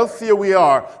 The healthier we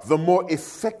are, the more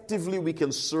effectively we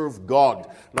can serve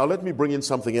God. Now let me bring in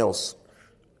something else.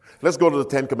 Let's go to the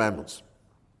 10 Commandments.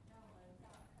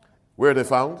 Where are they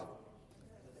found?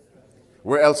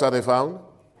 Where else are they found?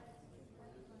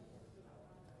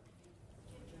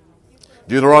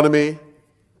 Deuteronomy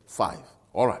 5.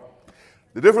 All right.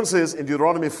 The difference is, in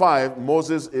Deuteronomy 5,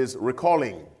 Moses is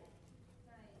recalling.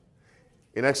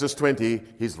 In Exodus 20,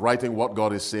 he's writing what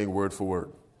God is saying word for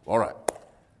word. All right.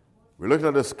 We're looking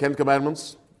at the 10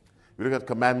 Commandments. We look at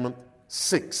Commandment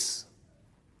 6.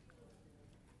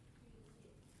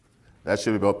 That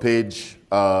should be about page,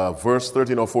 verse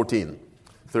 13 or 14.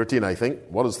 13, I think.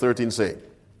 What does 13 say?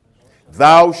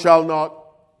 Thou shalt not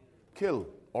kill.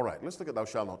 All right, let's look at thou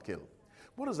shalt not kill.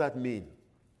 What does that mean?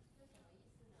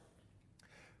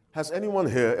 Has anyone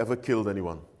here ever killed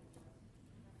anyone?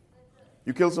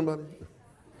 You killed somebody?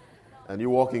 And you're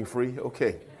walking free?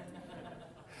 Okay.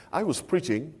 I was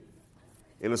preaching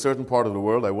in a certain part of the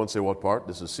world. I won't say what part.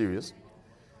 This is serious.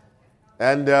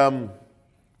 And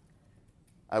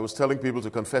I was telling people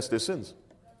to confess their sins.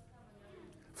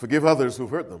 Forgive others who've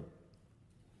hurt them.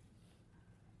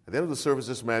 At the end of the service,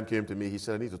 this man came to me. He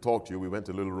said, I need to talk to you. We went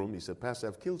to a little room. He said, Pastor,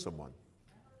 I've killed someone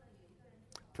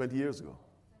 20 years ago.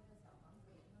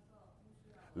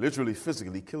 Literally,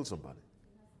 physically killed somebody.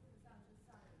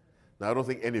 Now, I don't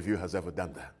think any of you has ever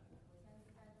done that.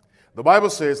 The Bible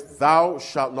says, thou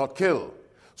shalt not kill.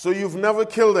 So you've never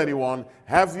killed anyone.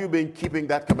 Have you been keeping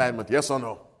that commandment? Yes or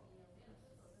no?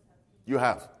 You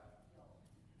have.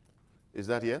 Is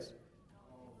that yes?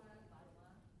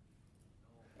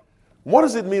 What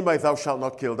does it mean by thou shalt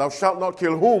not kill? Thou shalt not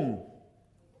kill whom?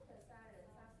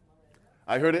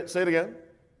 I heard it. Say it again.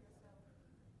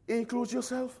 It includes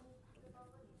yourself.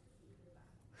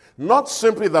 Not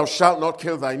simply thou shalt not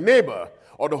kill thy neighbor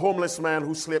or the homeless man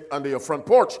who slept under your front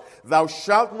porch. Thou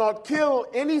shalt not kill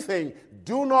anything.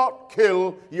 Do not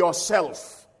kill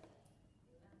yourself.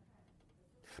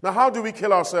 Now, how do we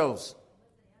kill ourselves?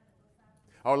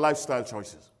 Our lifestyle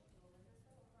choices.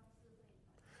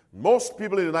 Most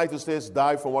people in the United States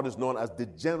die from what is known as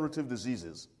degenerative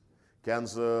diseases.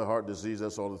 Cancer, heart disease,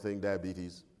 that sort of thing,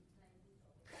 diabetes.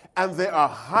 And they are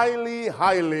highly,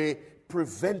 highly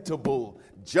preventable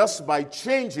just by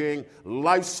changing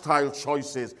lifestyle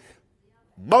choices.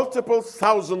 Multiple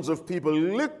thousands of people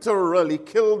literally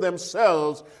kill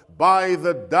themselves by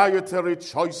the dietary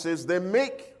choices they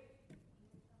make.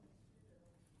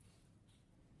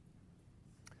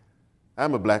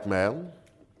 I'm a black man.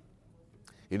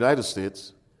 In the United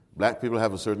States, black people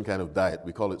have a certain kind of diet.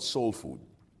 We call it soul food.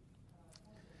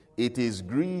 It is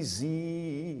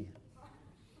greasy.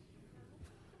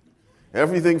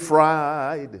 Everything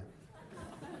fried.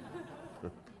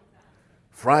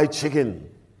 Fried chicken.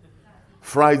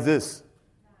 Fried this.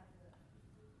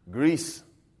 Grease.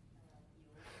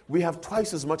 We have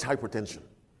twice as much hypertension.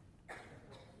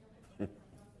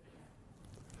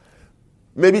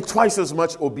 Maybe twice as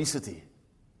much obesity.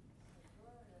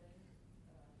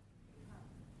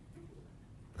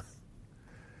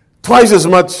 Twice as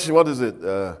much, what is it?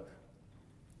 The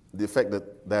effect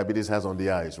that diabetes has on the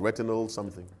eyes. Retinal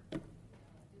something.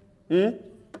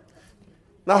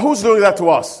 Now, who's doing that to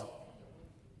us?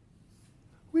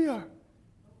 We are.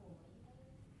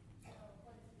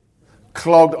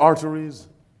 Clogged arteries,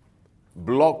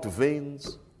 blocked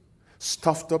veins,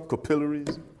 stuffed up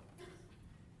capillaries.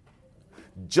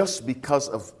 Just because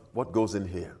of what goes in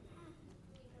here.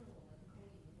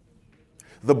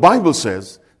 The Bible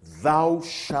says, thou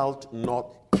shalt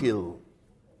not kill.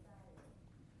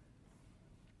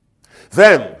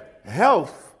 Then,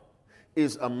 health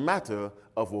is a matter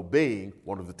of obeying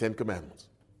one of the 10 commandments.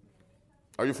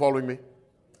 Are you following me?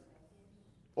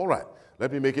 All right,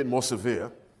 let me make it more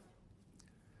severe.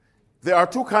 There are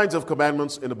 2 kinds of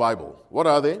commandments in the Bible. What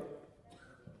are they?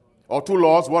 Or 2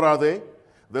 laws, what are they?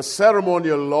 The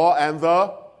ceremonial law and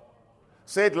the,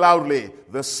 say it loudly,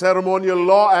 the ceremonial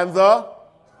law and the,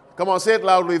 come on, say it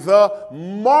loudly, the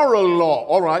moral law.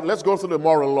 All right, let's go through the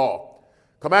moral law.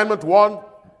 Commandment 1,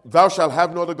 thou shalt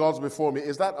have no other gods before me.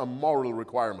 Is that a moral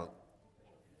requirement?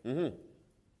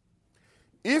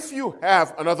 If you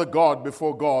have another god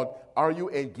before God, are you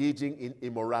engaging in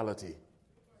immorality?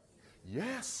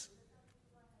 Yes.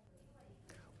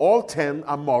 All 10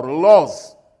 are moral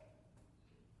laws.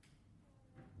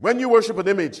 When you worship an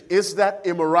image, is that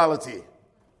immorality?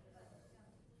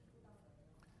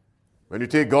 When you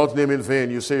take God's name in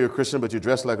vain, you say you're a Christian, but you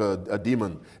dress like a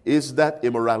demon. Is that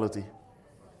immorality?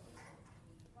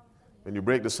 When you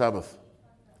break the Sabbath,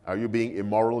 are you being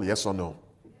immoral? Yes or no?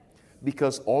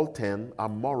 Because all 10 are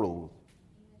moral.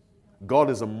 God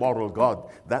is a moral God.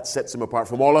 That sets him apart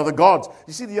from all other gods.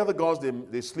 You see, the other gods,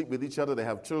 they sleep with each other. They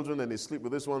have children, and they sleep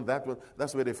with this one, that one.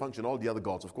 That's where they function. All the other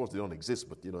gods, of course, they don't exist,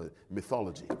 but,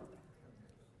 mythology.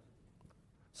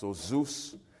 So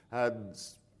Zeus had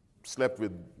slept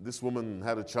with this woman,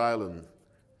 had a child, and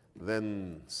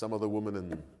then some other woman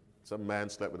and some man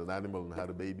slept with an animal and had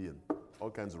a baby, and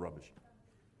all kinds of rubbish.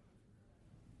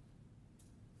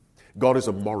 God is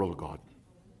a moral God.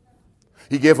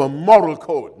 He gave a moral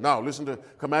code. Now, listen to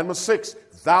Commandment 6.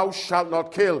 Thou shalt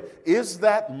not kill. Is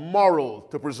that moral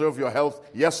to preserve your health?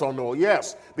 Yes or no?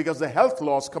 Yes. Because the health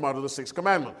laws come out of the 6th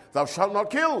commandment. Thou shalt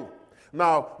not kill.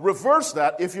 Now, reverse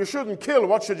that. If you shouldn't kill,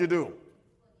 what should you do?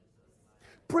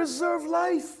 Preserve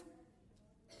life.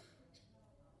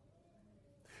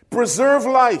 Preserve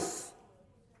life.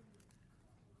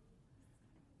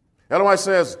 Otherwise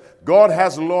says, God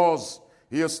has laws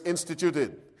he has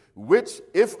instituted, which,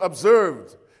 if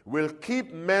observed, will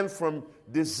keep men from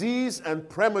disease and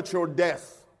premature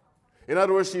death. In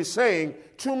other words, she's saying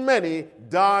too many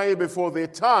die before their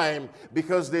time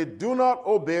because they do not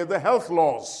obey the health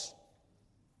laws.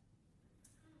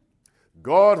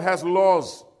 God has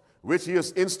laws which he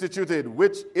has instituted,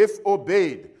 which, if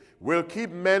obeyed, will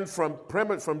keep men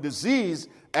from disease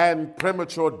and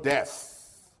premature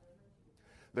death.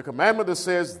 The commandment that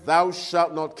says, thou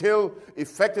shalt not kill,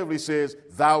 effectively says,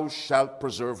 thou shalt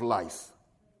preserve life.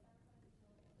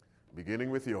 Beginning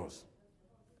with yours.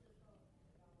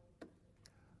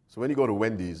 So when you go to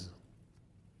Wendy's,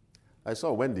 I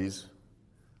saw Wendy's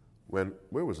where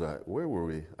was I? Where were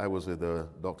we? I was with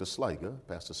Dr. Sliger,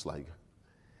 Pastor Sliger.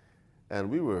 And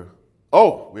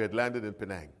we had landed in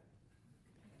Penang.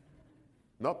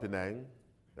 Not Penang,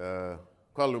 Kuala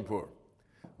Lumpur.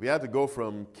 We had to go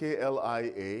from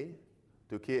KLIA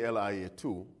to KLIA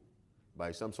 2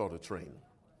 by some sort of train.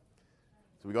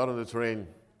 So we got on the train.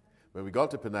 When we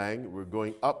got to Penang, we were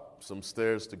going up some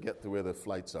stairs to get to where the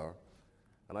flights are.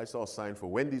 And I saw a sign for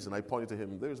Wendy's, and I pointed to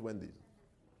him, there's Wendy's.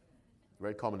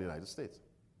 Very common in the United States.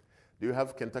 Do you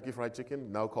have Kentucky Fried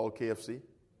Chicken, now called KFC?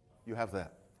 You have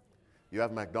that. You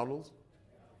have McDonald's.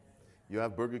 You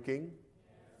have Burger King.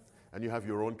 And you have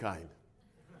your own kind.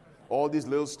 All these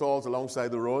little stalls alongside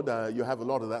the road, you have a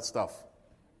lot of that stuff.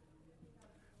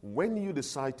 When you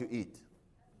decide to eat,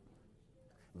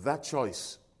 that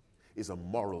choice is a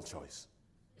moral choice.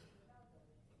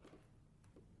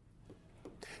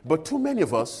 But too many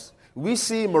of us, we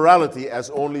see morality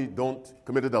as only don't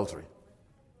commit adultery.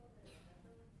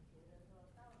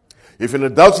 If an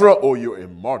adulterer, you're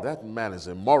immoral. That man is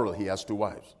immoral. He has 2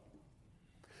 wives.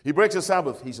 He breaks the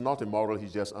Sabbath. He's not immoral.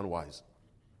 He's just unwise.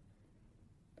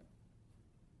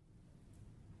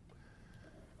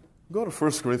 Go to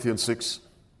 1 Corinthians 6.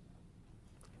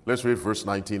 Let's read verse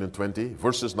 19 and 20.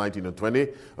 Verses 19 and 20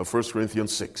 of 1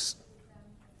 Corinthians 6.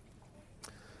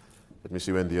 Let me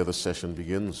see when the other session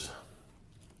begins.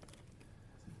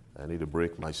 I need a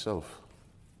break myself.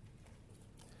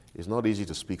 It's not easy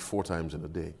to speak 4 times in a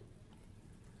day.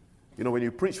 You know, when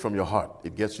you preach from your heart,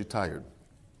 it gets you tired.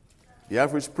 The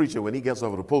average preacher, when he gets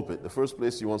over the pulpit, the first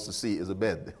place he wants to see is a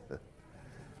bed.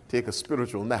 Take a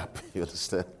spiritual nap, you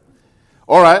understand?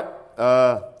 All right.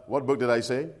 What book did I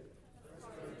say?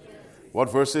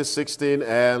 What verses? 19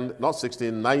 and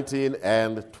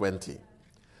 20.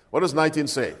 What does 19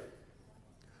 say?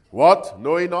 What?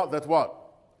 Know ye not that what?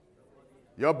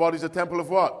 Your body is a temple of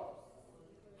what?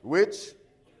 Which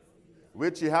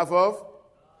ye have of,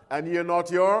 and ye are not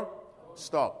your?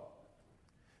 Stop.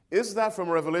 Is that from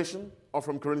Revelation or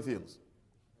from Corinthians?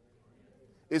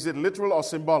 Is it literal or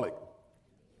symbolic?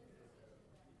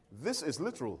 This is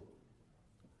literal.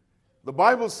 The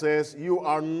Bible says you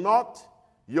are not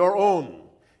your own.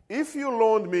 If you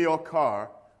loaned me your car,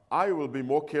 I will be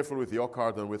more careful with your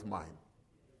car than with mine.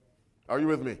 Are you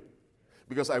with me?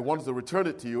 Because I wanted to return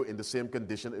it to you in the same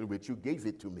condition in which you gave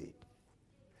it to me.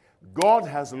 God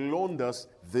has loaned us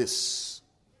this.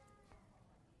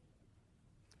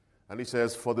 And he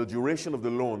says, for the duration of the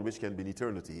loan, which can be in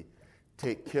eternity,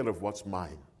 take care of what's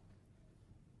mine.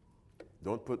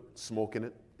 Don't put smoke in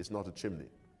it. It's not a chimney.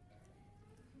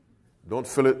 Don't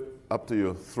fill it up to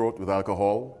your throat with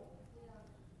alcohol.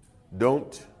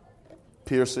 Don't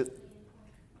pierce it.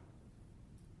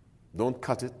 Don't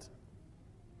cut it.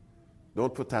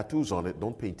 Don't put tattoos on it.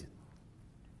 Don't paint it.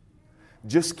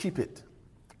 Just keep it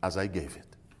as I gave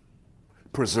it.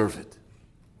 Preserve it.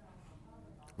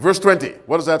 Verse 20,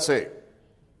 what does that say?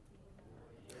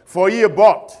 For ye are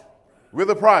bought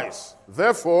with a price.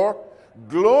 Therefore,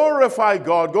 glorify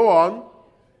God, go on,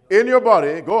 in your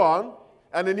body, go on,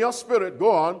 and in your spirit, go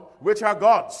on, which are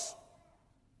God's.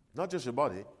 Not just your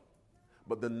body,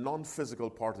 but the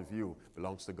non-physical part of you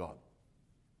belongs to God.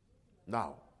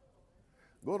 Now,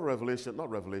 go to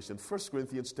 1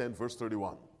 Corinthians 10, verse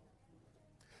 31.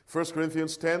 1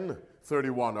 Corinthians 10,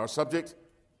 31. Our subject,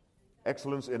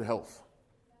 excellence in health.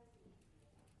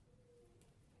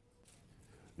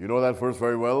 You know that verse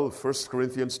very well. 1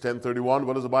 Corinthians 10:31.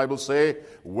 What does the Bible say?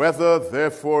 Whether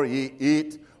therefore ye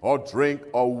eat or drink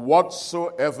or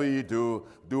whatsoever ye do,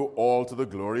 do all to the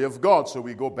glory of God. So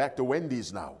we go back to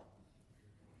Wendy's now.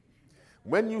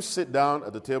 When you sit down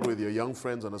at the table with your young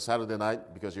friends on a Saturday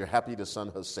night because you're happy the sun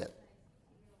has set.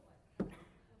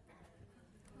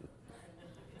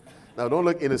 Now don't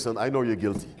look innocent. I know you're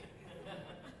guilty.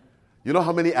 You know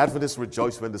how many Adventists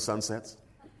rejoice when the sun sets?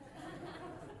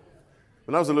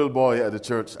 When I was a little boy at the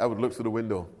church, I would look through the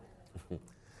window.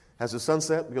 Has the sun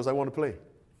set? Because I want to play.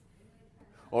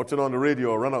 Or turn on the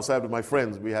radio or run outside with my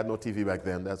friends. We had no TV back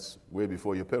then. That's way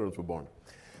before your parents were born.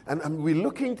 And we're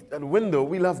looking at the window.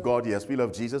 We love God, yes. We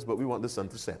love Jesus, but we want the sun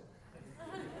to set.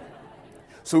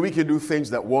 So we can do things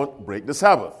that won't break the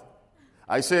Sabbath.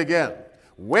 I say again,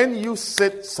 when you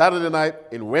sit Saturday night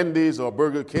in Wendy's or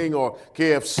Burger King or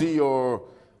KFC or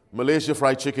Malaysia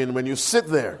Fried Chicken, when you sit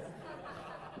there,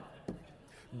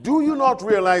 do you not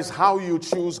realize how you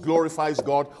choose glorifies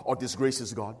God or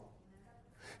disgraces God?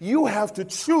 You have to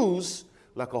choose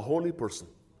like a holy person.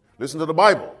 Listen to the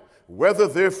Bible. Whether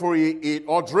therefore ye eat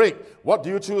or drink. What do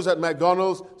you choose at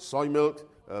McDonald's? Soy milk,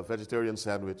 vegetarian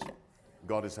sandwich.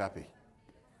 God is happy.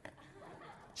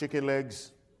 Chicken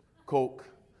legs, Coke,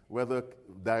 whether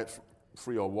diet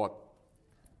free or what,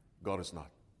 God is not.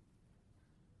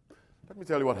 Let me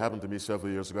tell you what happened to me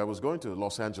several years ago. I was going to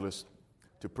Los Angeles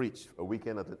to preach a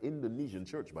weekend at an Indonesian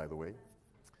church, by the way.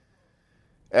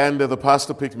 And the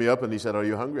pastor picked me up and he said, "Are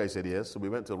you hungry?" I said, "Yes." So we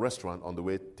went to a restaurant on the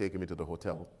way, taking me to the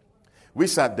hotel. We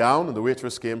sat down and the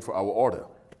waitress came for our order.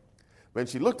 When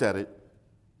she looked at it,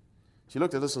 she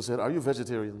looked at us and said, "Are you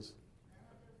vegetarians?"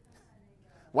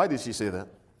 Why did she say that?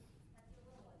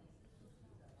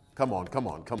 Come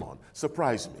on.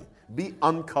 Surprise me. Be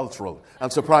uncultural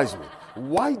and surprise me.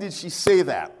 Why did she say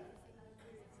that?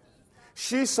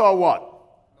 She saw what?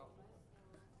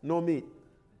 No meat.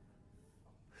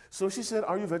 So she said,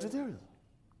 "Are you vegetarian?"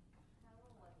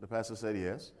 The pastor said,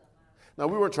 "Yes." Now,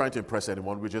 we weren't trying to impress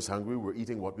anyone. We were just hungry. We were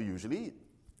eating what we usually eat.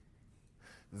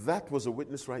 That was a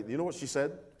witness, right? You know what she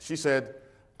said? She said,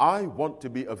 "I want to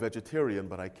be a vegetarian,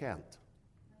 but I can't."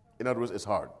 In other words, it's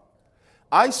hard.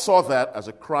 I saw that as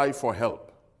a cry for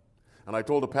help. And I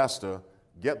told the pastor,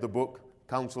 get the book,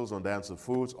 Counsels on Dance of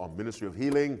Foods, on Ministry of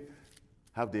Healing,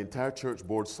 have the entire church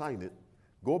board sign it,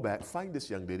 go back, find this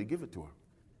young lady, give it to her.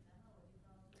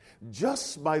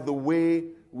 Just by the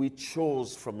way we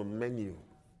chose from a menu,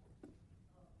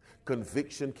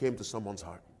 conviction came to someone's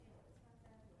heart.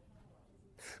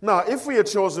 Now, if we had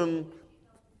chosen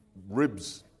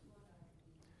ribs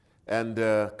and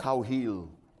cow heel,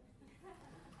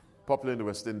 popular in the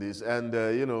West Indies, and,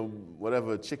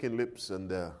 whatever, chicken lips,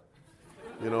 and,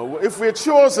 if we had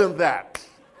chosen that,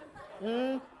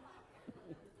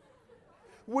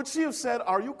 would she have said,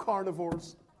 "Are you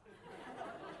carnivores?"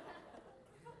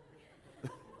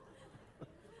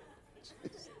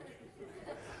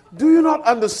 Do you not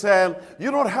understand?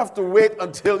 You don't have to wait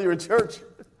until you're in church.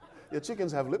 Your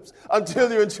chickens have lips.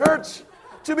 Until you're in church.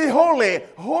 To be holy.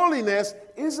 Holiness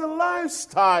is a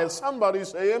lifestyle. Somebody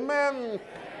say amen.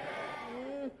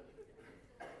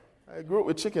 I grew up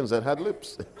with chickens that had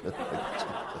lips.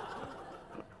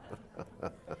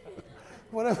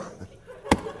 Whatever.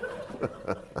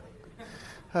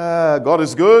 God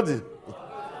is good.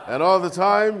 And all the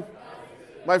time.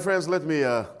 My friends, let me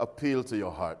appeal to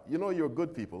your heart. You know, you're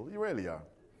good people. You really are.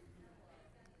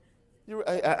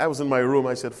 I was in my room.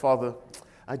 I said, "Father,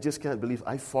 I just can't believe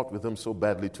I fought with them so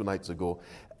badly 2 nights ago.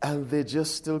 And they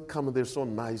just still come and they're so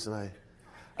nice." And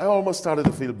I almost started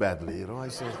to feel badly. I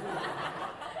said,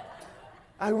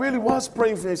 I really was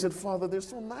praying for them. I said, "Father, they're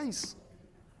so nice.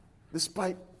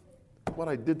 Despite what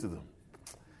I did to them."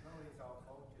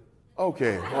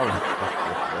 Okay, all right.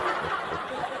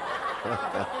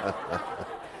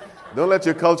 Don't let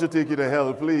your culture take you to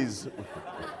hell, please.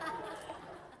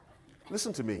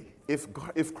 Listen to me.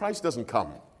 If Christ doesn't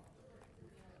come,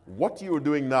 what you are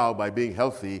doing now by being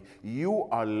healthy, you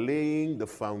are laying the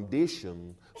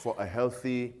foundation for a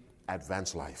healthy,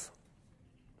 advanced life.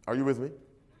 Are you with me?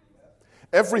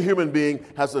 Every human being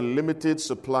has a limited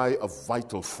supply of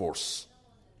vital force.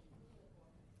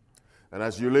 And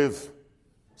as you live,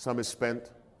 some is spent,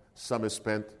 some is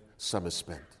spent, some is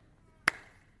spent.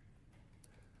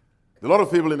 A lot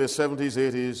of people in their 70s,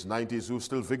 80s, 90s who are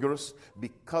still vigorous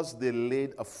because they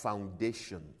laid a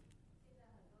foundation.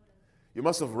 You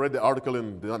must have read the article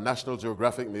in the National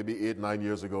Geographic maybe 8, 9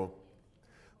 years ago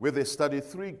where they studied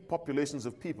 3 populations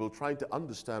of people trying to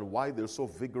understand why they're so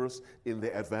vigorous in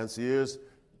their advanced years.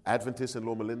 Adventists in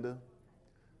Loma Linda,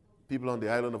 people on the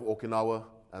island of Okinawa,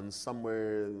 and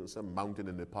somewhere, some mountain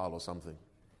in Nepal or something.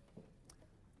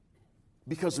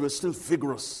 Because we're still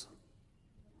vigorous.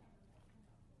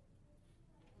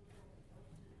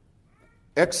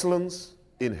 Excellence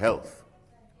in health.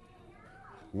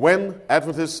 When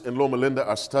Adventists in Loma Linda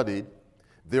are studied,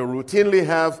 they routinely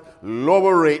have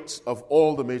lower rates of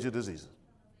all the major diseases.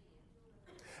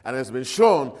 And it has been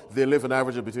shown they live an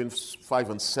average of between 5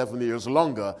 and 7 years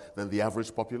longer than the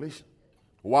average population.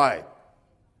 Why?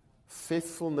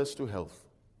 Faithfulness to health.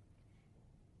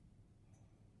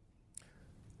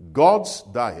 God's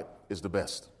diet is the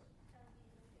best.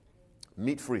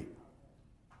 Meat-free.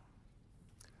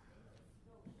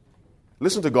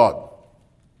 Listen to God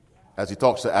as he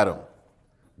talks to Adam.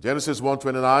 Genesis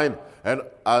 1:29, and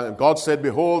God said,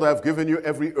 "Behold, I have given you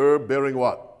every herb bearing"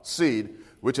 what? Seed,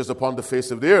 which is upon the face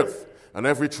of the earth, And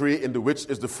every tree in the which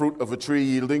is the fruit of a tree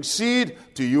yielding seed,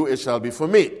 to you it shall be for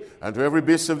meat. And to every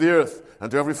beast of the earth, and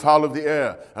to every fowl of the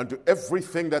air, and to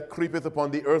everything that creepeth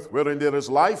upon the earth, wherein there is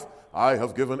life, I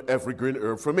have given every green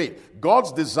herb for meat.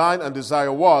 God's design and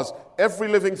desire was every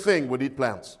living thing would eat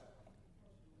plants.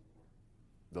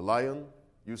 The lion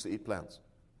used to eat plants.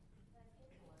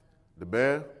 The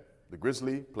bear, the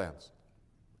grizzly, plants.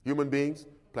 Human beings,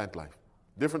 plant life.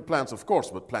 Different plants, of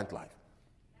course, but plant life.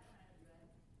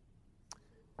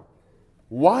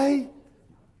 Why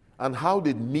and how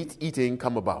did meat eating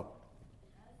come about?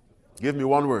 Give me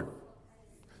one word.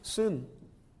 Sin.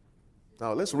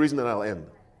 Now, let's reason and I'll end.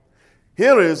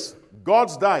 Here is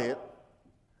God's diet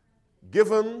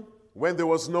given when there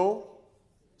was no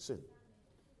sin.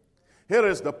 Here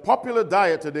is the popular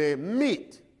diet today,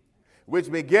 meat,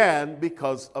 which began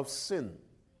because of sin.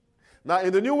 Now,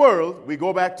 in the New World, we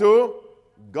go back to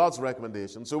God's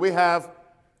recommendation. So we have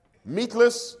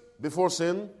meatless before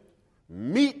sin,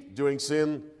 meat during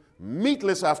sin,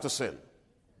 meatless after sin.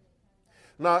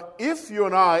 Now, if you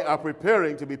and I are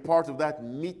preparing to be part of that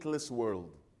meatless world,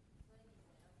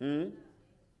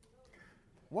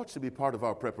 what should be part of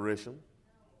our preparation?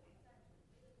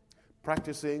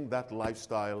 Practicing that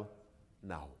lifestyle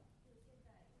now.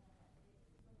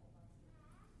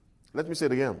 Let me say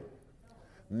it again.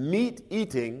 Meat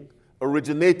eating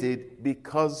originated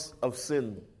because of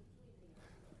sin.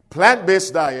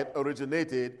 Plant-based diet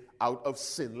originated out of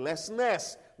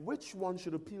sinlessness. Which one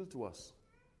should appeal to us?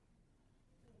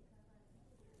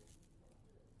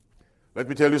 Let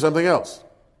me tell you something else.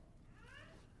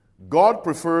 God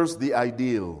prefers the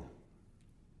ideal.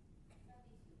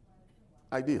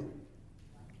 Ideal.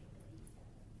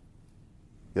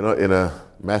 You know, in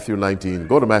Matthew 19,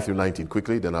 go to Matthew 19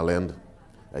 quickly, then I'll end.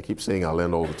 I keep saying I'll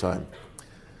end all the time.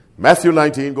 Matthew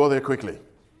 19, go there quickly.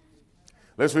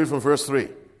 Let's read from verse 3.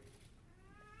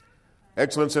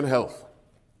 Excellence in health.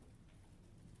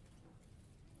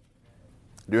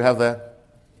 Do you have that?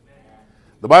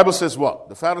 The Bible says what?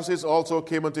 The Pharisees also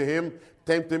came unto him,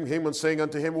 tempting him and saying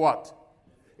unto him what?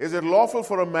 Is it lawful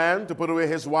for a man to put away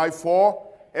his wife for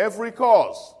every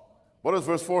cause? What does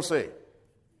verse 4 say?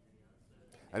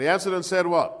 And he answered and said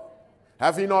what?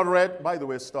 Have ye not read? By the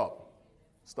way, stop.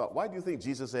 Stop. Why do you think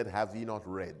Jesus said, have ye not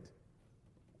read?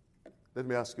 Let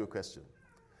me ask you a question.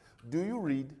 Do you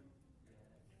read?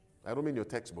 I don't mean your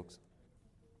textbooks.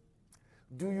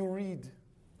 Do you read?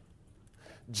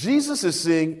 Jesus is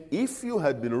saying, if you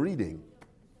had been reading,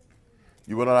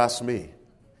 you would not ask me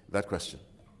that question.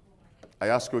 I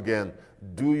ask you again,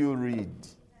 do you read?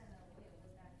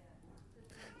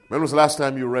 When was the last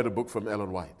time you read a book from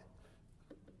Ellen White?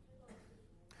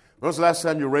 When was the last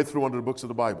time you read through one of the books of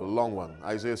the Bible? A long one,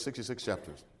 Isaiah 66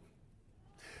 chapters.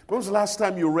 When was the last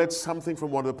time you read something from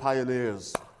one of the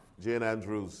pioneers? Jane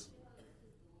Andrews,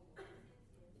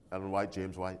 Ellen White,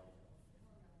 James White.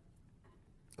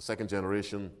 A second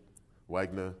generation,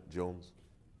 Wagner, Jones,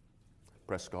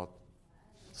 Prescott,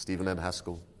 Stephen N.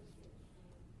 Haskell.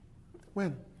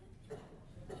 When?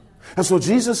 And so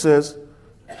Jesus says,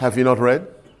 have you not read?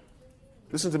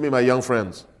 Listen to me, my young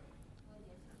friends.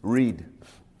 Read.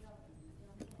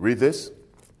 Read this.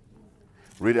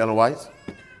 Read Ellen White.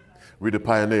 Read the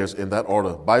pioneers in that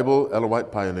order. Bible, Ellen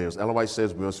White, pioneers. Ellen White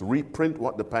says we must reprint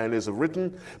what the pioneers have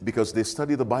written because they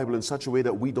study the Bible in such a way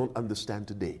that we don't understand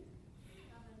today.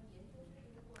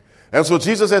 And so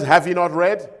Jesus said, have ye not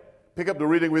read? Pick up the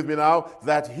reading with me now.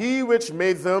 That he which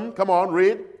made them, come on,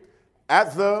 read.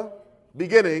 At the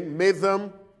beginning made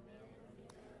them.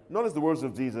 Notice the words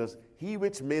of Jesus. He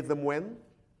which made them when?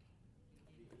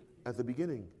 At the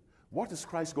beginning. What is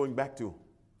Christ going back to?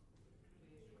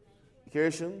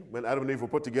 Creation, when Adam and Eve were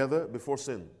put together before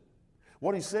sin.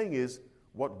 What he's saying is,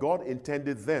 what God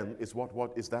intended then is what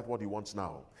he wants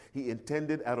now. He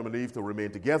intended Adam and Eve to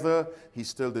remain together. He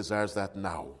still desires that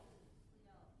now.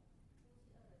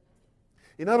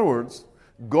 In other words,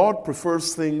 God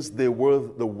prefers things they were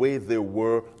the way they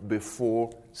were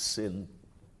before sin.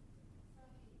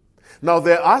 Now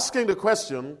they're asking the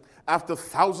question after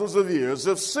thousands of years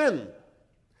of sin.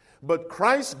 But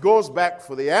Christ goes back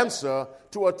for the answer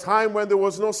to a time when there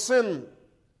was no sin.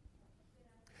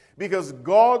 Because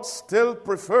God still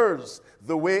prefers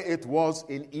the way it was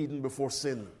in Eden before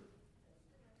sin.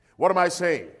 What am I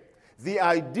saying? The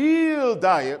ideal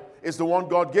diet is the one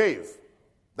God gave.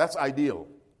 That's ideal.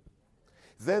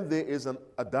 Then there is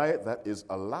a diet that is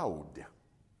allowed.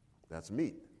 That's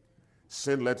meat.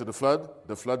 Sin led to the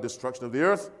flood destruction of the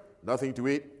earth, nothing to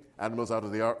eat, animals out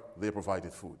of the ark, they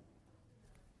provided food.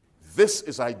 This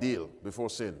is ideal before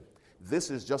sin. This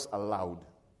is just allowed.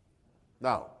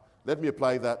 Now, let me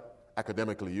apply that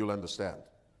academically. You'll understand.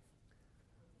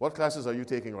 What classes are you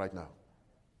taking right now?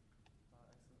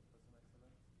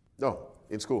 No,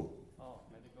 in school.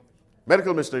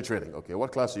 Medical missionary training. Okay,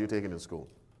 what class are you taking in school?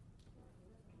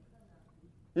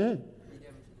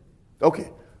 Okay,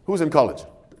 who's in college?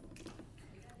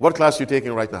 What class are you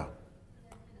taking right now?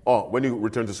 Oh, when you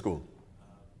return to school?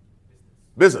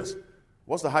 Business.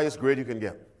 What's the highest grade you can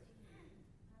get?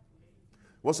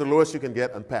 What's the lowest you can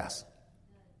get and pass?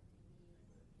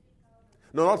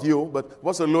 No, not you, but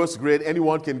what's the lowest grade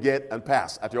anyone can get and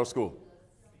pass at your school?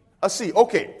 A C.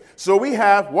 Okay, so we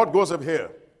have what goes up here.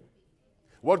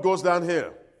 What goes down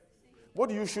here? What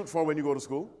do you shoot for when you go to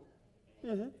school?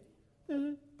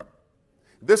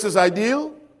 This is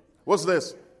ideal. What's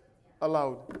this?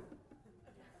 Allowed.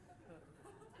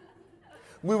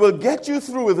 We will get you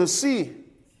through with a C.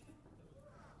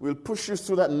 We'll push you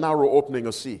through that narrow opening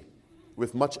of C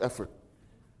with much effort.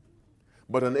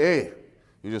 But an A,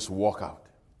 you just walk out.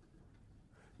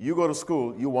 You go to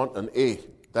school, you want an A.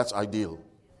 That's ideal.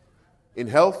 In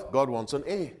health, God wants an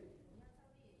A.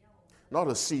 Not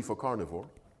a C for carnivore.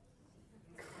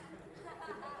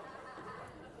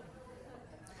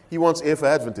 He wants A for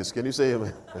Adventist. Can you say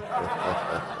amen?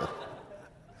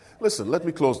 Listen, let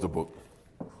me close the book.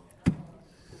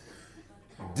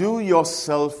 Do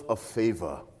yourself a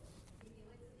favor.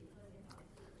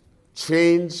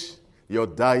 Change your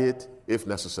diet if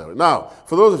necessary. Now,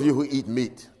 for those of you who eat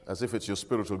meat, as if it's your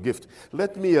spiritual gift,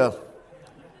 let me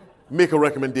make a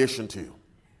recommendation to you.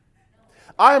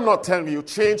 I am not telling you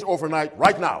change overnight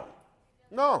right now.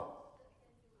 No.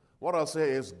 What I'll say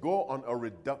is go on a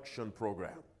reduction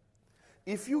program.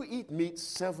 If you eat meat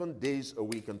 7 days a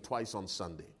week and twice on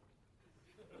Sunday,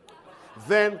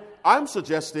 then I'm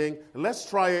suggesting let's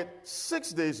try it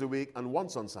 6 days a week and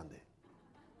once on Sunday.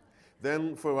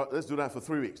 Then let's do that for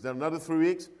 3 weeks. Then another 3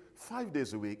 weeks, 5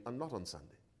 days a week and not on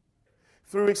Sunday.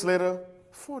 3 weeks later,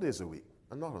 4 days a week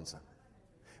and not on Sunday.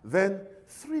 Then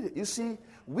 3 days. You see,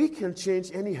 we can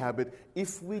change any habit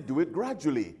if we do it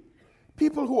gradually.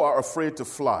 People who are afraid to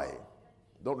fly,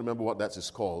 don't remember what that is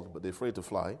called, but they're afraid to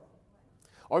fly.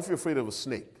 Or if you're afraid of a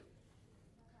snake,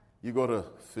 you go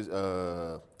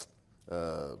to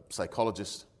a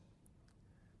psychologist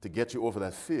to get you over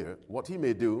that fear. What he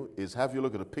may do is have you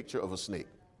look at a picture of a snake.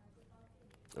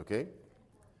 Okay?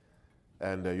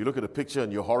 And you look at the picture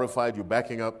and you're horrified, you're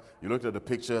backing up, you look at the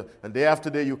picture, and day after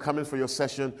day you come in for your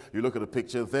session, you look at the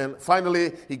picture, then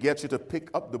finally he gets you to pick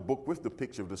up the book with the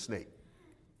picture of the snake.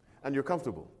 And you're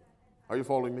comfortable. Are you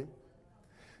following me?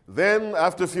 Then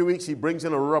after a few weeks he brings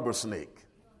in a rubber snake,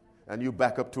 and you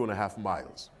back up 2.5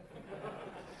 miles.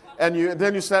 And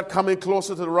then you start coming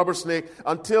closer to the rubber snake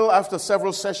until after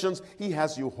several sessions he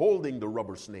has you holding the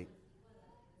rubber snake.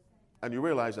 And you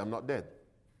realize I'm not dead.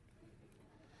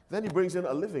 Then he brings in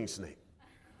a living snake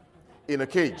in a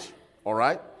cage, all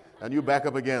right? And you back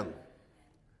up again.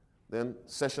 Then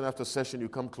session after session, you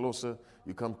come closer.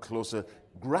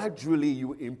 Gradually,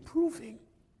 you're improving.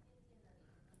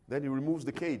 Then he removes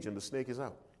the cage and the snake is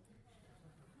out.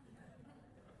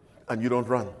 And you don't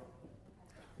run.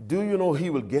 Do you know he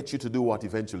will get you to do what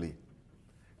eventually?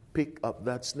 Pick up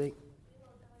that snake.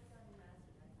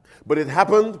 But it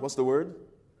happened, what's the word?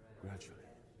 Gradually.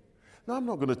 Now, I'm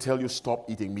not going to tell you stop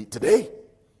eating meat today.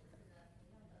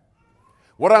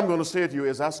 What I'm going to say to you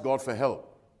is ask God for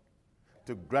help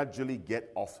to gradually get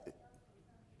off it.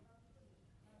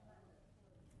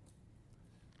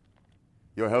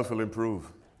 Your health will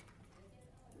improve.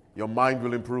 Your mind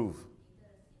will improve.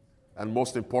 And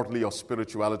most importantly, your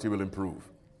spirituality will improve.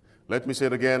 Let me say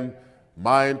it again.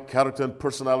 Mind, Character, and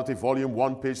Personality, Volume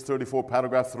 1, page 34,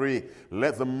 paragraph 3.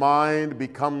 Let the mind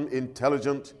become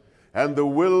intelligent, and the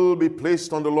will be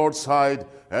placed on the Lord's side,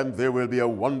 and there will be a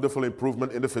wonderful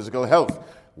improvement in the physical health.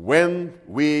 When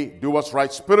we do what's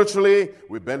right spiritually,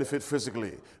 we benefit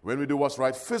physically. When we do what's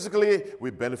right physically,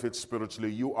 we benefit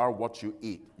spiritually. You are what you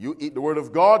eat. You eat the Word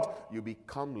of God, you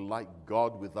become like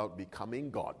God without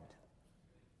becoming God.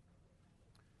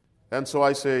 And so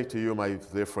I say to you, my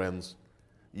dear friends,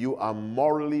 you are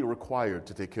morally required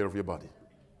to take care of your body.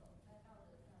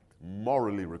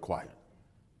 Morally required.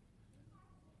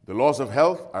 The laws of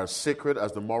health are sacred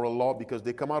as the moral law because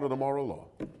they come out of the moral law.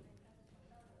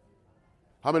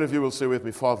 How many of you will say with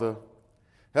me, Father,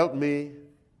 help me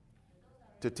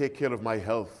to take care of my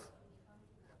health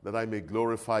that I may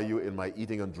glorify you in my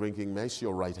eating and drinking? May I see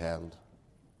your right hand?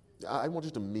 I want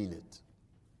you to mean it.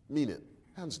 Mean it.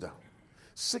 Hands down.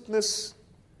 Sickness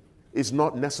is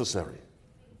not necessary,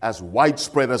 as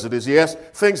widespread as it is. Yes,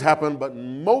 things happen, but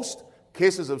most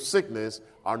cases of sickness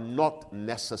are not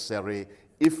necessary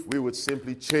if we would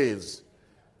simply change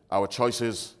our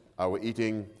choices, our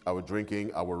eating, our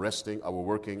drinking, our resting, our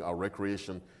working, our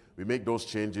recreation. We make those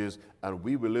changes and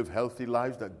we will live healthy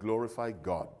lives that glorify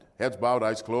God. Heads bowed,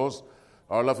 eyes closed.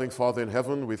 Our loving Father in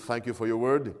heaven, we thank you for your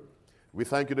word. We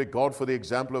thank you, dear God, for the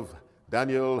example of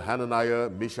Daniel,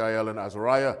 Hananiah, Mishael, and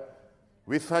Azariah.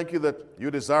 We thank you that you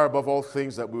desire above all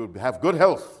things that we would have good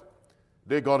health.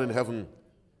 Dear God in heaven,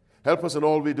 help us in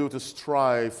all we do to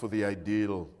strive for the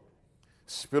ideal,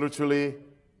 spiritually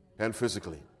and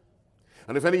physically.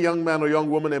 And if any young man or young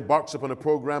woman embarks upon a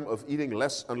program of eating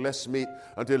less and less meat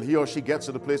until he or she gets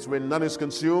to the place where none is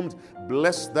consumed,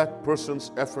 bless that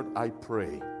person's effort, I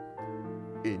pray.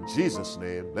 In Jesus'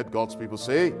 name, let God's people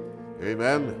say,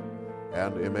 amen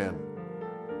and amen.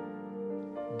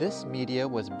 This media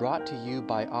was brought to you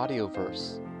by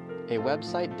Audioverse, a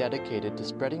website dedicated to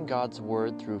spreading God's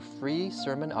Word through free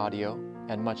sermon audio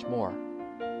and much more.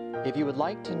 If you would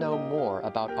like to know more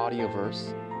about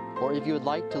Audioverse, or if you would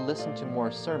like to listen to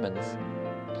more sermons,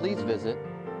 please visit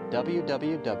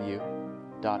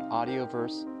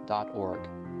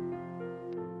www.audioverse.org.